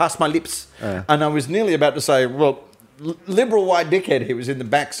never pass my lips. And I was nearly about to say, well, liberal white dickhead here was in the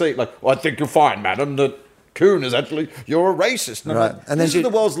back seat, like, well, I think you're fine, madam, that coon is actually, you're a racist. And right. Like, and then she's the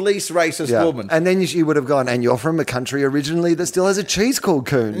world's least racist woman. And then she would have gone, and you're from a country originally that still has a cheese called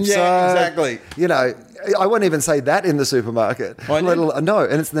coon. Yeah, so, exactly. You know, I won't even say that in the supermarket. No,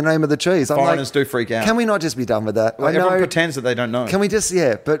 and it's the name of the cheese. Foreigners do freak out. Can we not just be done with that? Well, everyone pretends that they don't know. Can we just,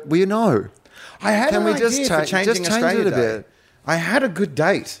 but we know. I had an idea for changing Australia it a bit. I had a good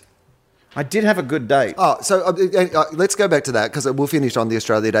date. I did have a good date. Oh, so let's go back to that, because we'll finish on the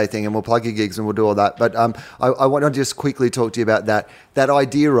Australia Day thing and we'll plug your gigs and we'll do all that. But I want to just quickly talk to you about that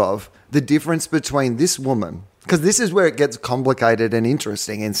idea of the difference between this woman because this is where it gets complicated and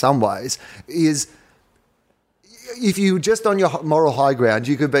interesting in some ways, is if you just on your moral high ground,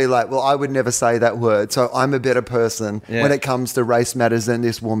 you could be like, well, I would never say that word, so I'm a better person when it comes to race matters than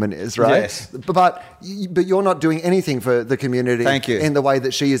this woman is, right? Yes. But you're not doing anything for the community. Thank you. In the way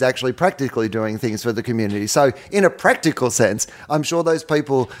that she is actually practically doing things for the community. So in a practical sense, I'm sure those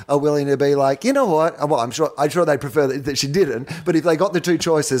people are willing to be like, you know what? Well, I'm sure they prefer that she didn't. But if they got the two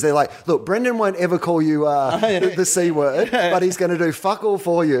choices, they're like, look, Brendon won't ever call you the C word, but he's going to do fuck all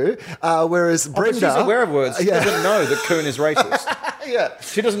for you. Whereas Brenda... She's aware of words. She doesn't know that Coon is racist.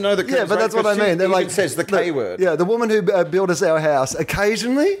 She doesn't know that Coon is racist. But that's what I mean. They're like, says the K word. Yeah, the woman who built us our house,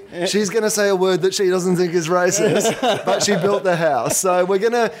 occasionally she's going to say a word that she doesn't think is racist, but she built the house. So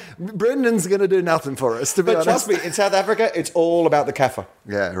Brendan's going to do nothing for us, to be honest. Trust me, in South Africa, it's all about the kaffa.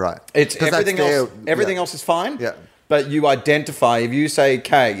 Yeah, right. It's everything else. Everything else is fine. Yeah. But you identify, if you say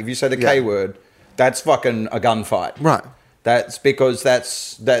the K word, that's fucking a gunfight. Right. That's because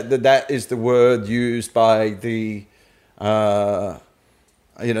that is the word used by the the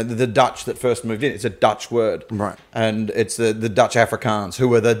Dutch that first moved in. It's a Dutch word, right? And it's the Dutch Afrikaans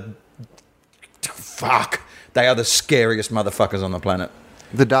who are they are the scariest motherfuckers on the planet.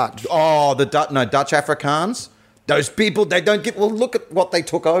 The Dutch. Oh, Dutch Afrikaans. Those people, they don't get... Well, look at what they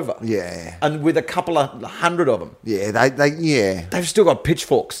took over. Yeah. And with a couple of hundred of them. Yeah, They've still got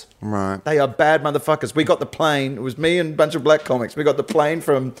pitchforks. Right. They are bad motherfuckers. We got the plane. It was me and a bunch of black comics. We got the plane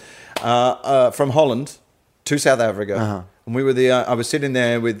from Holland to South Africa. Uh-huh. And we were I was sitting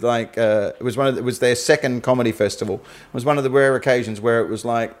there with it was their second comedy festival. It was one of the rare occasions where it was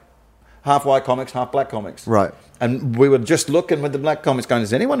like half white comics, half black comics. Right. And we were just looking with the black comics going,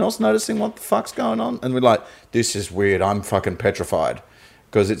 is anyone else noticing what the fuck's going on? And we're like, this is weird. I'm fucking petrified.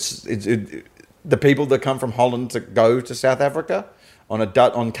 Because it's the people that come from Holland to go to South Africa on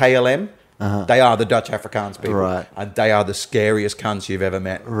KLM, they are the Dutch Afrikaans people. Right. And they are the scariest cunts you've ever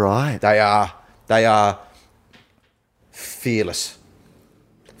met. Right. They are fearless.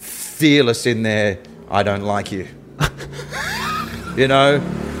 Fearless in their, I don't like you. You know?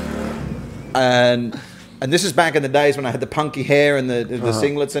 And this is back in the days when I had the punky hair and the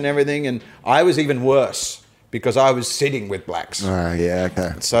singlets and everything, and I was even worse because I was sitting with blacks. Yeah,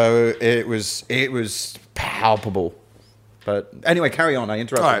 okay. So it was palpable. But anyway, carry on. I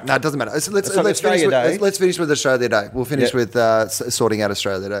interrupted. All right, no, it doesn't matter. Let's finish with Australia Day. We'll finish with sorting out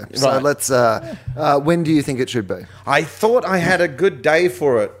Australia Day. So right. let's. When do you think it should be? I thought I had a good day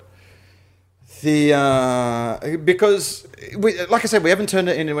for it. Because like I said, we haven't turned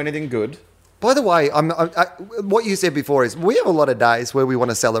it into anything good. By the way, what you said before is we have a lot of days where we want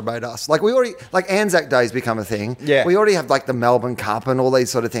to celebrate us. Like Anzac Day's become a thing. Yeah. We already have like the Melbourne Cup and all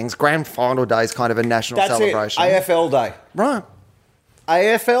these sort of things. Grand Final Day is kind of a national celebration. It. AFL Day. Right.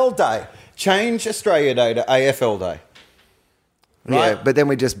 AFL Day. Change Australia Day to AFL Day. Right? Yeah, but then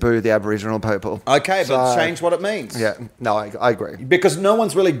we just boo the Aboriginal people. Okay, but change what it means. Yeah, no, I agree. Because no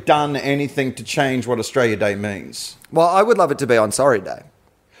one's really done anything to change what Australia Day means. Well, I would love it to be on Sorry Day.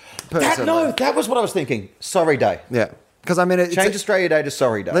 That was what I was thinking. Sorry Day. Yeah, because I mean, change Australia Day to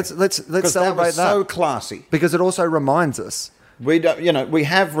Sorry Day. Let's celebrate that. So classy because it also reminds us. We don't, we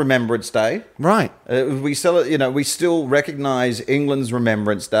have Remembrance Day, right? We still recognise England's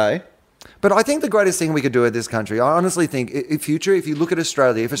Remembrance Day. But I think the greatest thing we could do in this country, I honestly think, in future, if you look at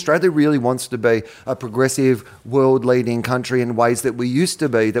Australia, if Australia really wants to be a progressive, world-leading country in ways that we used to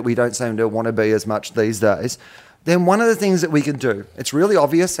be, that we don't seem to want to be as much these days, then one of the things that we can do, it's really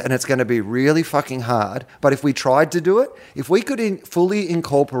obvious and it's going to be really fucking hard, but if we tried to do it, if we could fully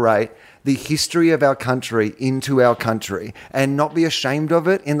incorporate the history of our country into our country and not be ashamed of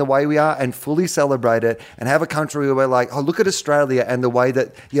it in the way we are and fully celebrate it and have a country where we're like, oh, look at Australia and the way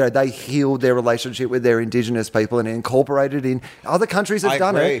that, they healed their relationship with their Indigenous people and incorporated in. Other countries have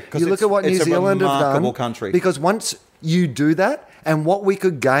done it. You look at what New Zealand have done. Country. Because once you do that, and what we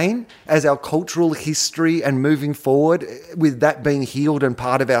could gain as our cultural history and moving forward, with that being healed and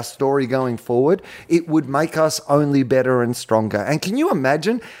part of our story going forward, it would make us only better and stronger. And can you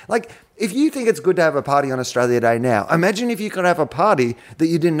imagine, if you think it's good to have a party on Australia Day now, imagine if you could have a party that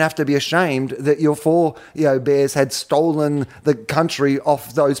you didn't have to be ashamed that your forebears had stolen the country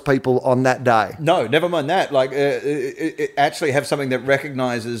off those people on that day. No, never mind that. Actually have something that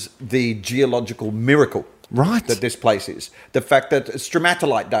recognises the geological miracle. Right. That this place is. The fact that it's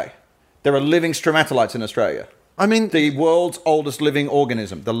Stromatolite Day. There are living stromatolites in Australia. I mean, the world's oldest living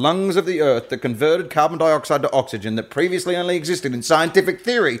organism, the lungs of the earth that converted carbon dioxide to oxygen that previously only existed in scientific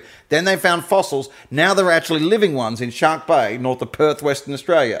theory. Then they found fossils. Now they're actually living ones in Shark Bay, north of Perth, Western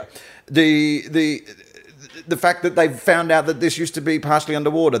Australia. The the fact that they've found out that this used to be partially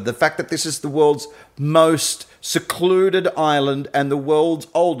underwater, the fact that this is the world's most secluded island and the world's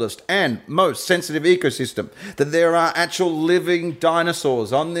oldest and most sensitive ecosystem, that there are actual living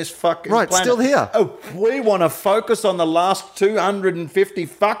dinosaurs on this fucking planet. still here. Oh, we want to focus on the last 250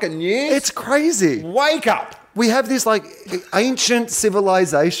 fucking years? It's crazy. Wake up! We have this like ancient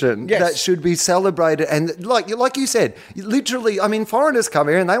civilization Yes. that should be celebrated, and like you said, literally. I mean, foreigners come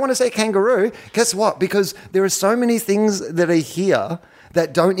here and they want to say kangaroo. Guess what? Because there are so many things that are here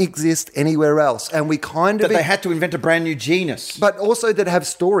that don't exist anywhere else, and we kind of. But they had to invent a brand new genus. But also that have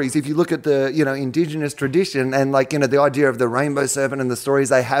stories. If you look at the, indigenous tradition and the idea of the rainbow serpent and the stories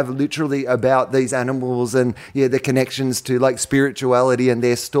they have literally about these animals and the connections to like spirituality and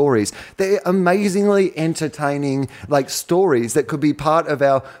their stories. They're amazingly entertaining like stories that could be part of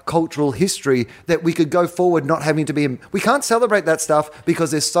our cultural history that we could go forward not having to be. We can't celebrate that stuff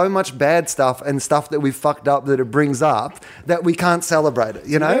because there's so much bad stuff and stuff that we've fucked up that it brings up that we can't celebrate it,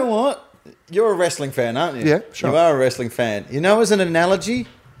 You know what? You're a wrestling fan, aren't you? Yeah, sure. You are a wrestling fan. You know, as an analogy,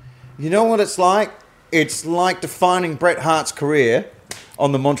 you know what it's like? It's like defining Bret Hart's career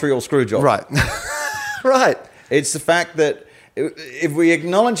on the Montreal Screwjob. Right. Right. It's the fact that if we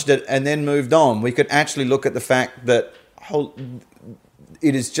acknowledged it and then moved on, we could actually look at the fact that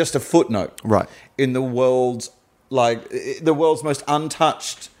it is just a footnote Right. in the world's most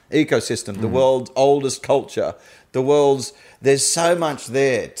untouched ecosystem, the world's oldest culture, there's so much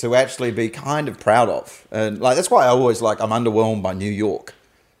there to actually be kind of proud of. And like that's why I always I'm underwhelmed by New York.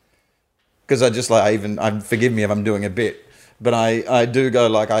 Because I just forgive me if I'm doing a bit, but I do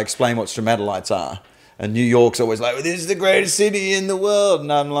go I explain what stromatolites are. And New York's always like, well, this is the greatest city in the world.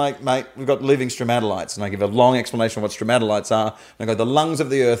 And I'm like, mate, we've got living stromatolites. And I give a long explanation of what stromatolites are. And I go, the lungs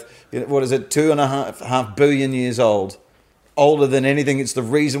of the earth, what is it, 2.5 billion years old. Older than anything. It's the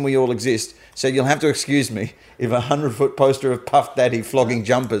reason we all exist. So you'll have to excuse me if a 100-foot poster of Puff Daddy flogging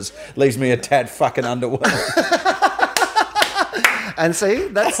jumpers leaves me a tad fucking underwhelmed. And see,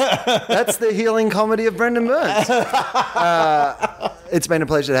 that's the healing comedy of Brendon Burns. It's been a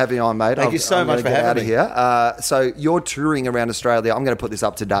pleasure to have you on, mate. Thank you so much for having me. Out of here. So you're touring around Australia. I'm going to put this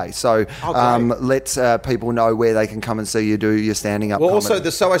up today. So let people know where they can come and see you do your standing up. Well, comedy. also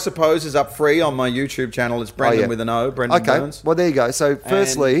the So I Suppose is up free on my YouTube channel. It's Brendon with an O, Brendon Burns. Well, there you go. So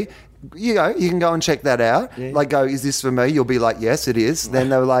firstly, you can go and check that out. Yeah. Is this for me? You'll be like, yes, it is. Then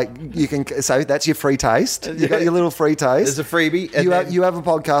they're like, you can. So that's your free taste. You got your little free taste. There's a freebie. You have a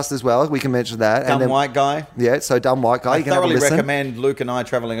podcast as well. We can mention that. Dumb White Guy. Yeah, so Dumb White Guy. I you can thoroughly have a listen. recommend Luke and I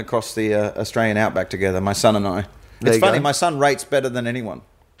travelling across the Australian outback together. My son and I. There It's you funny. go. My son rates better than anyone.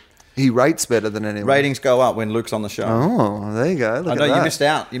 He rates better than anyone. Ratings go up when Luke's on the show. Oh, there you go. Look I know at that. you missed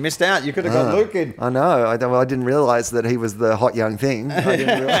out. You missed out. You could have got Luke in. I know. I didn't realise that he was the hot young thing. I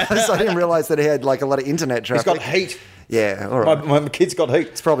didn't realise that he had like a lot of internet He's traffic. got heat. Yeah, all right. My kid's got heat.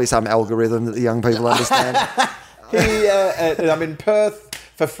 It's probably some algorithm that the young people understand. I'm in Perth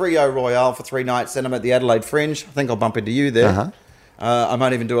for Frio Royale for 3 nights. Then I'm at the Adelaide Fringe. I think I'll bump into you there. Uh-huh. I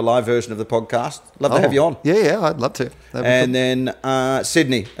might even do a live version of the podcast. Love to have you on. Yeah, I'd love to. And then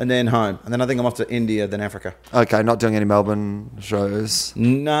Sydney, and then home. And then I think I'm off to India, then Africa. Okay, not doing any Melbourne shows.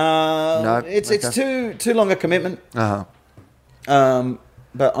 No. It's too long a commitment. Uh-huh.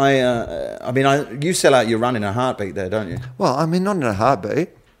 But you sell out your run in a heartbeat there, don't you? Well, I mean, not in a heartbeat.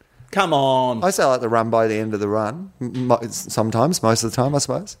 Come on. I sell out the run by the end of the run. Sometimes, most of the time, I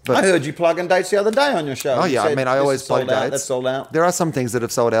suppose. But I heard you plugging dates the other day on your show. Oh, You yeah. said I mean, I this always is sold plug out, dates. That's sold out. There are some things that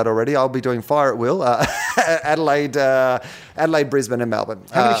have sold out already. I'll be doing Fire at Will, Adelaide, Brisbane, and Melbourne.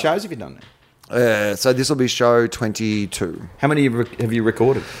 How many shows have you done now? So this will be show 22. How many have you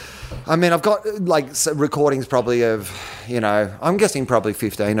recorded? I mean, I've got recordings probably of, I'm guessing probably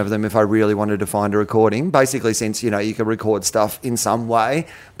 15 of them if I really wanted to find a recording. Basically, since, you can record stuff in some way.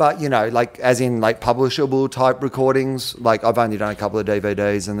 But, as in publishable type recordings, I've only done a couple of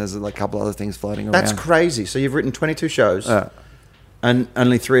DVDs and there's a couple other things floating around. That's crazy. So you've written 22 shows and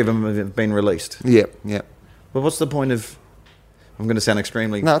only 3 of them have been released. Yeah. Well, what's the point of... I'm going to sound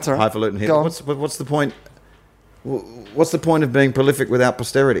extremely No, it's all right. highfalutin here. Go on. What's the point... What's the point of being prolific without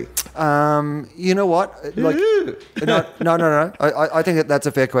posterity? You know what? No. I think that's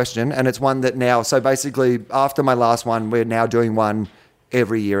a fair question, and it's one that now. So basically, after my last one, we're now doing one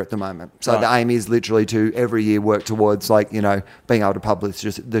every year at the moment. So the aim is literally to every year work towards being able to publish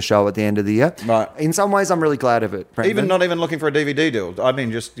the show at the end of the year. Right. In some ways, I'm really glad of it. Brendon. Not even looking for a DVD deal. I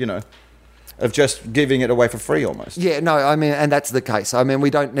mean, just of just giving it away for free almost. Yeah, no, I mean, and that's the case. I mean, we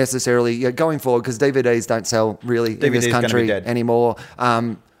don't necessarily, going forward, because DVDs don't sell really in this country anymore.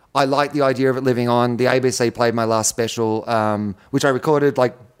 I like the idea of it living on. The ABC played my last special, which I recorded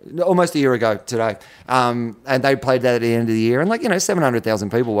almost a year ago today. And they played that at the end of the year. And 700,000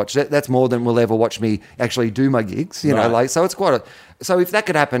 people watched it. That's more than will ever watch me actually do my gigs, so it's quite so if that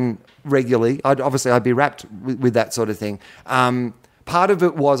could happen regularly, I'd be wrapped with that sort of thing. Part of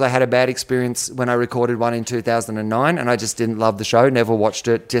it was I had a bad experience when I recorded one in 2009 and I just didn't love the show, never watched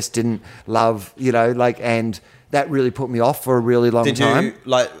it, just didn't love, and that really put me off for a really long time. Did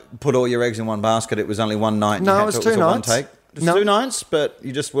you put all your eggs in one basket? It was only one night. And no, it was 2 nights. One take? No. 2 nights, but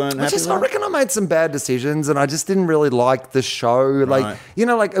you just weren't happy with it? I reckon I made some bad decisions and I just didn't really like the show. Right.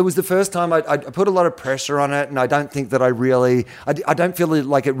 It was the first time I put a lot of pressure on it and I don't think that I don't feel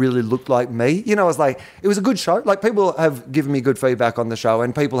like it really looked like me. I was like, it was a good show. People have given me good feedback on the show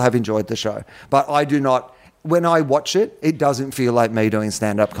and people have enjoyed the show. But I do not, when I watch it, it doesn't feel like me doing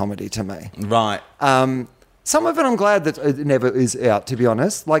stand-up comedy to me. Right. Some of it I'm glad that it never is out, to be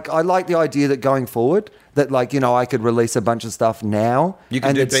honest. I like the idea that going forward, that I could release a bunch of stuff now. You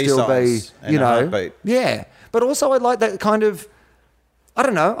can do B-sides and a heartbeat. Yeah. But also I like that kind of, I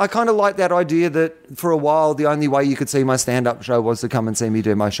don't know, I kind of like that idea that for a while the only way you could see my stand-up show was to come and see me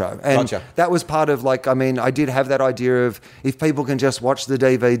do my show. And Gotcha. that was part of I did have that idea of if people can just watch the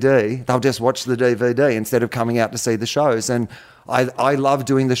DVD, they'll just watch the DVD instead of coming out to see the shows. And I love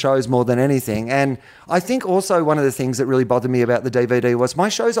doing the shows more than anything. And I think also one of the things that really bothered me about the DVD was my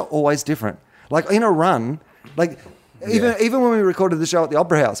shows are always different. In a run, even when we recorded the show at the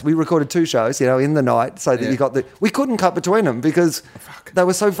Opera House, we recorded 2 shows, in the night so that we couldn't cut between them because they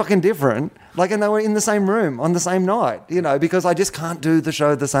were so fucking different. And they were in the same room on the same night, because I just can't do the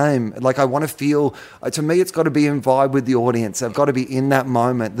show the same. I want to feel, to me, it's got to be in vibe with the audience. I've got to be in that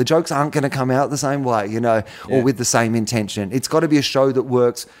moment. The jokes aren't going to come out the same way, or with the same intention. It's got to be a show that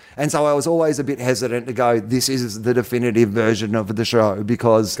works. And so I was always a bit hesitant to go, this is the definitive version of the show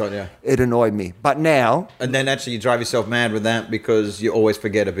because it annoyed me. But now... And then actually you drive yourself mad with that because you always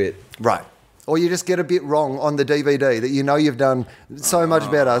forget a bit. Right. Or you just get a bit wrong on the DVD that you've done so much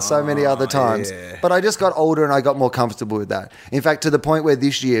better so many other times. Yeah. But I just got older and I got more comfortable with that. In fact, to the point where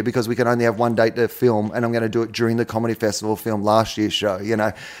this year, because we can only have one date to film, and I'm going to do it during the Comedy Festival, film last year's show,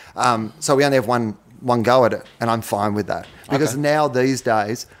 so we only have one go at it, and I'm fine with that. Because now these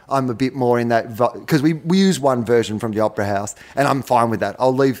days, I'm a bit more in that... Because we use one version from the Opera House, and I'm fine with that.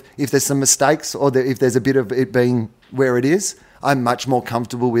 I'll leave... If there's some mistakes or if there's a bit of it being where it is, I'm much more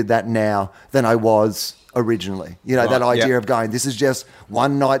comfortable with that now than I was originally. That idea of going, this is just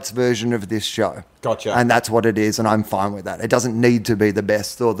one night's version of this show. Gotcha. And that's what it is, and I'm fine with that. It doesn't need to be the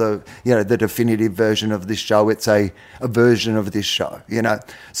best or the definitive version of this show. It's a version of this show,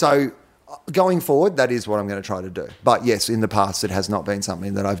 So going forward, that is what I'm going to try to do. But yes, in the past, it has not been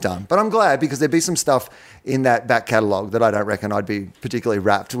something that I've done. But I'm glad because there'd be some stuff in that back catalogue that I don't reckon I'd be particularly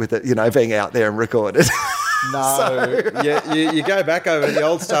wrapped with it, being out there and recorded. No, you go back over the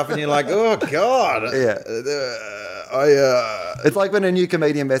old stuff and you're like, oh God, yeah. It's like when a new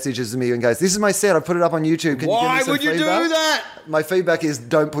comedian messages me and goes, "This is my set. I put it up on YouTube. Can Why you give me some would you feedback?" do that? My feedback is,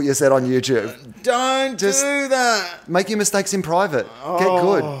 don't put your set on YouTube. Don't do that. Make your mistakes in private. Get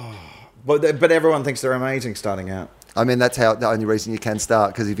good. But everyone thinks they're amazing starting out. I mean, that's the only reason you can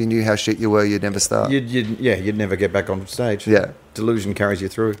start, because if you knew how shit you were, you'd never start. You'd never get back on stage. Yeah. Delusion carries you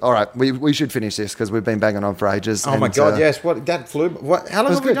through. All right, we should finish this because we've been banging on for ages. Oh my God, yes. That flew. How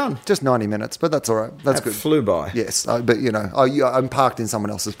long have we done? Just 90 minutes, but that's all right. That's good. Flew by. Yes, but I'm parked in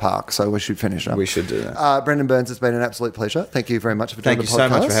someone else's park, so we should finish up. We should do that. Brendon Burns, it's been an absolute pleasure. Thank you very much for doing the podcast. Thank you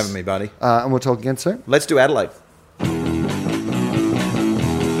so much for having me, buddy. And we'll talk again soon. Let's do Adelaide.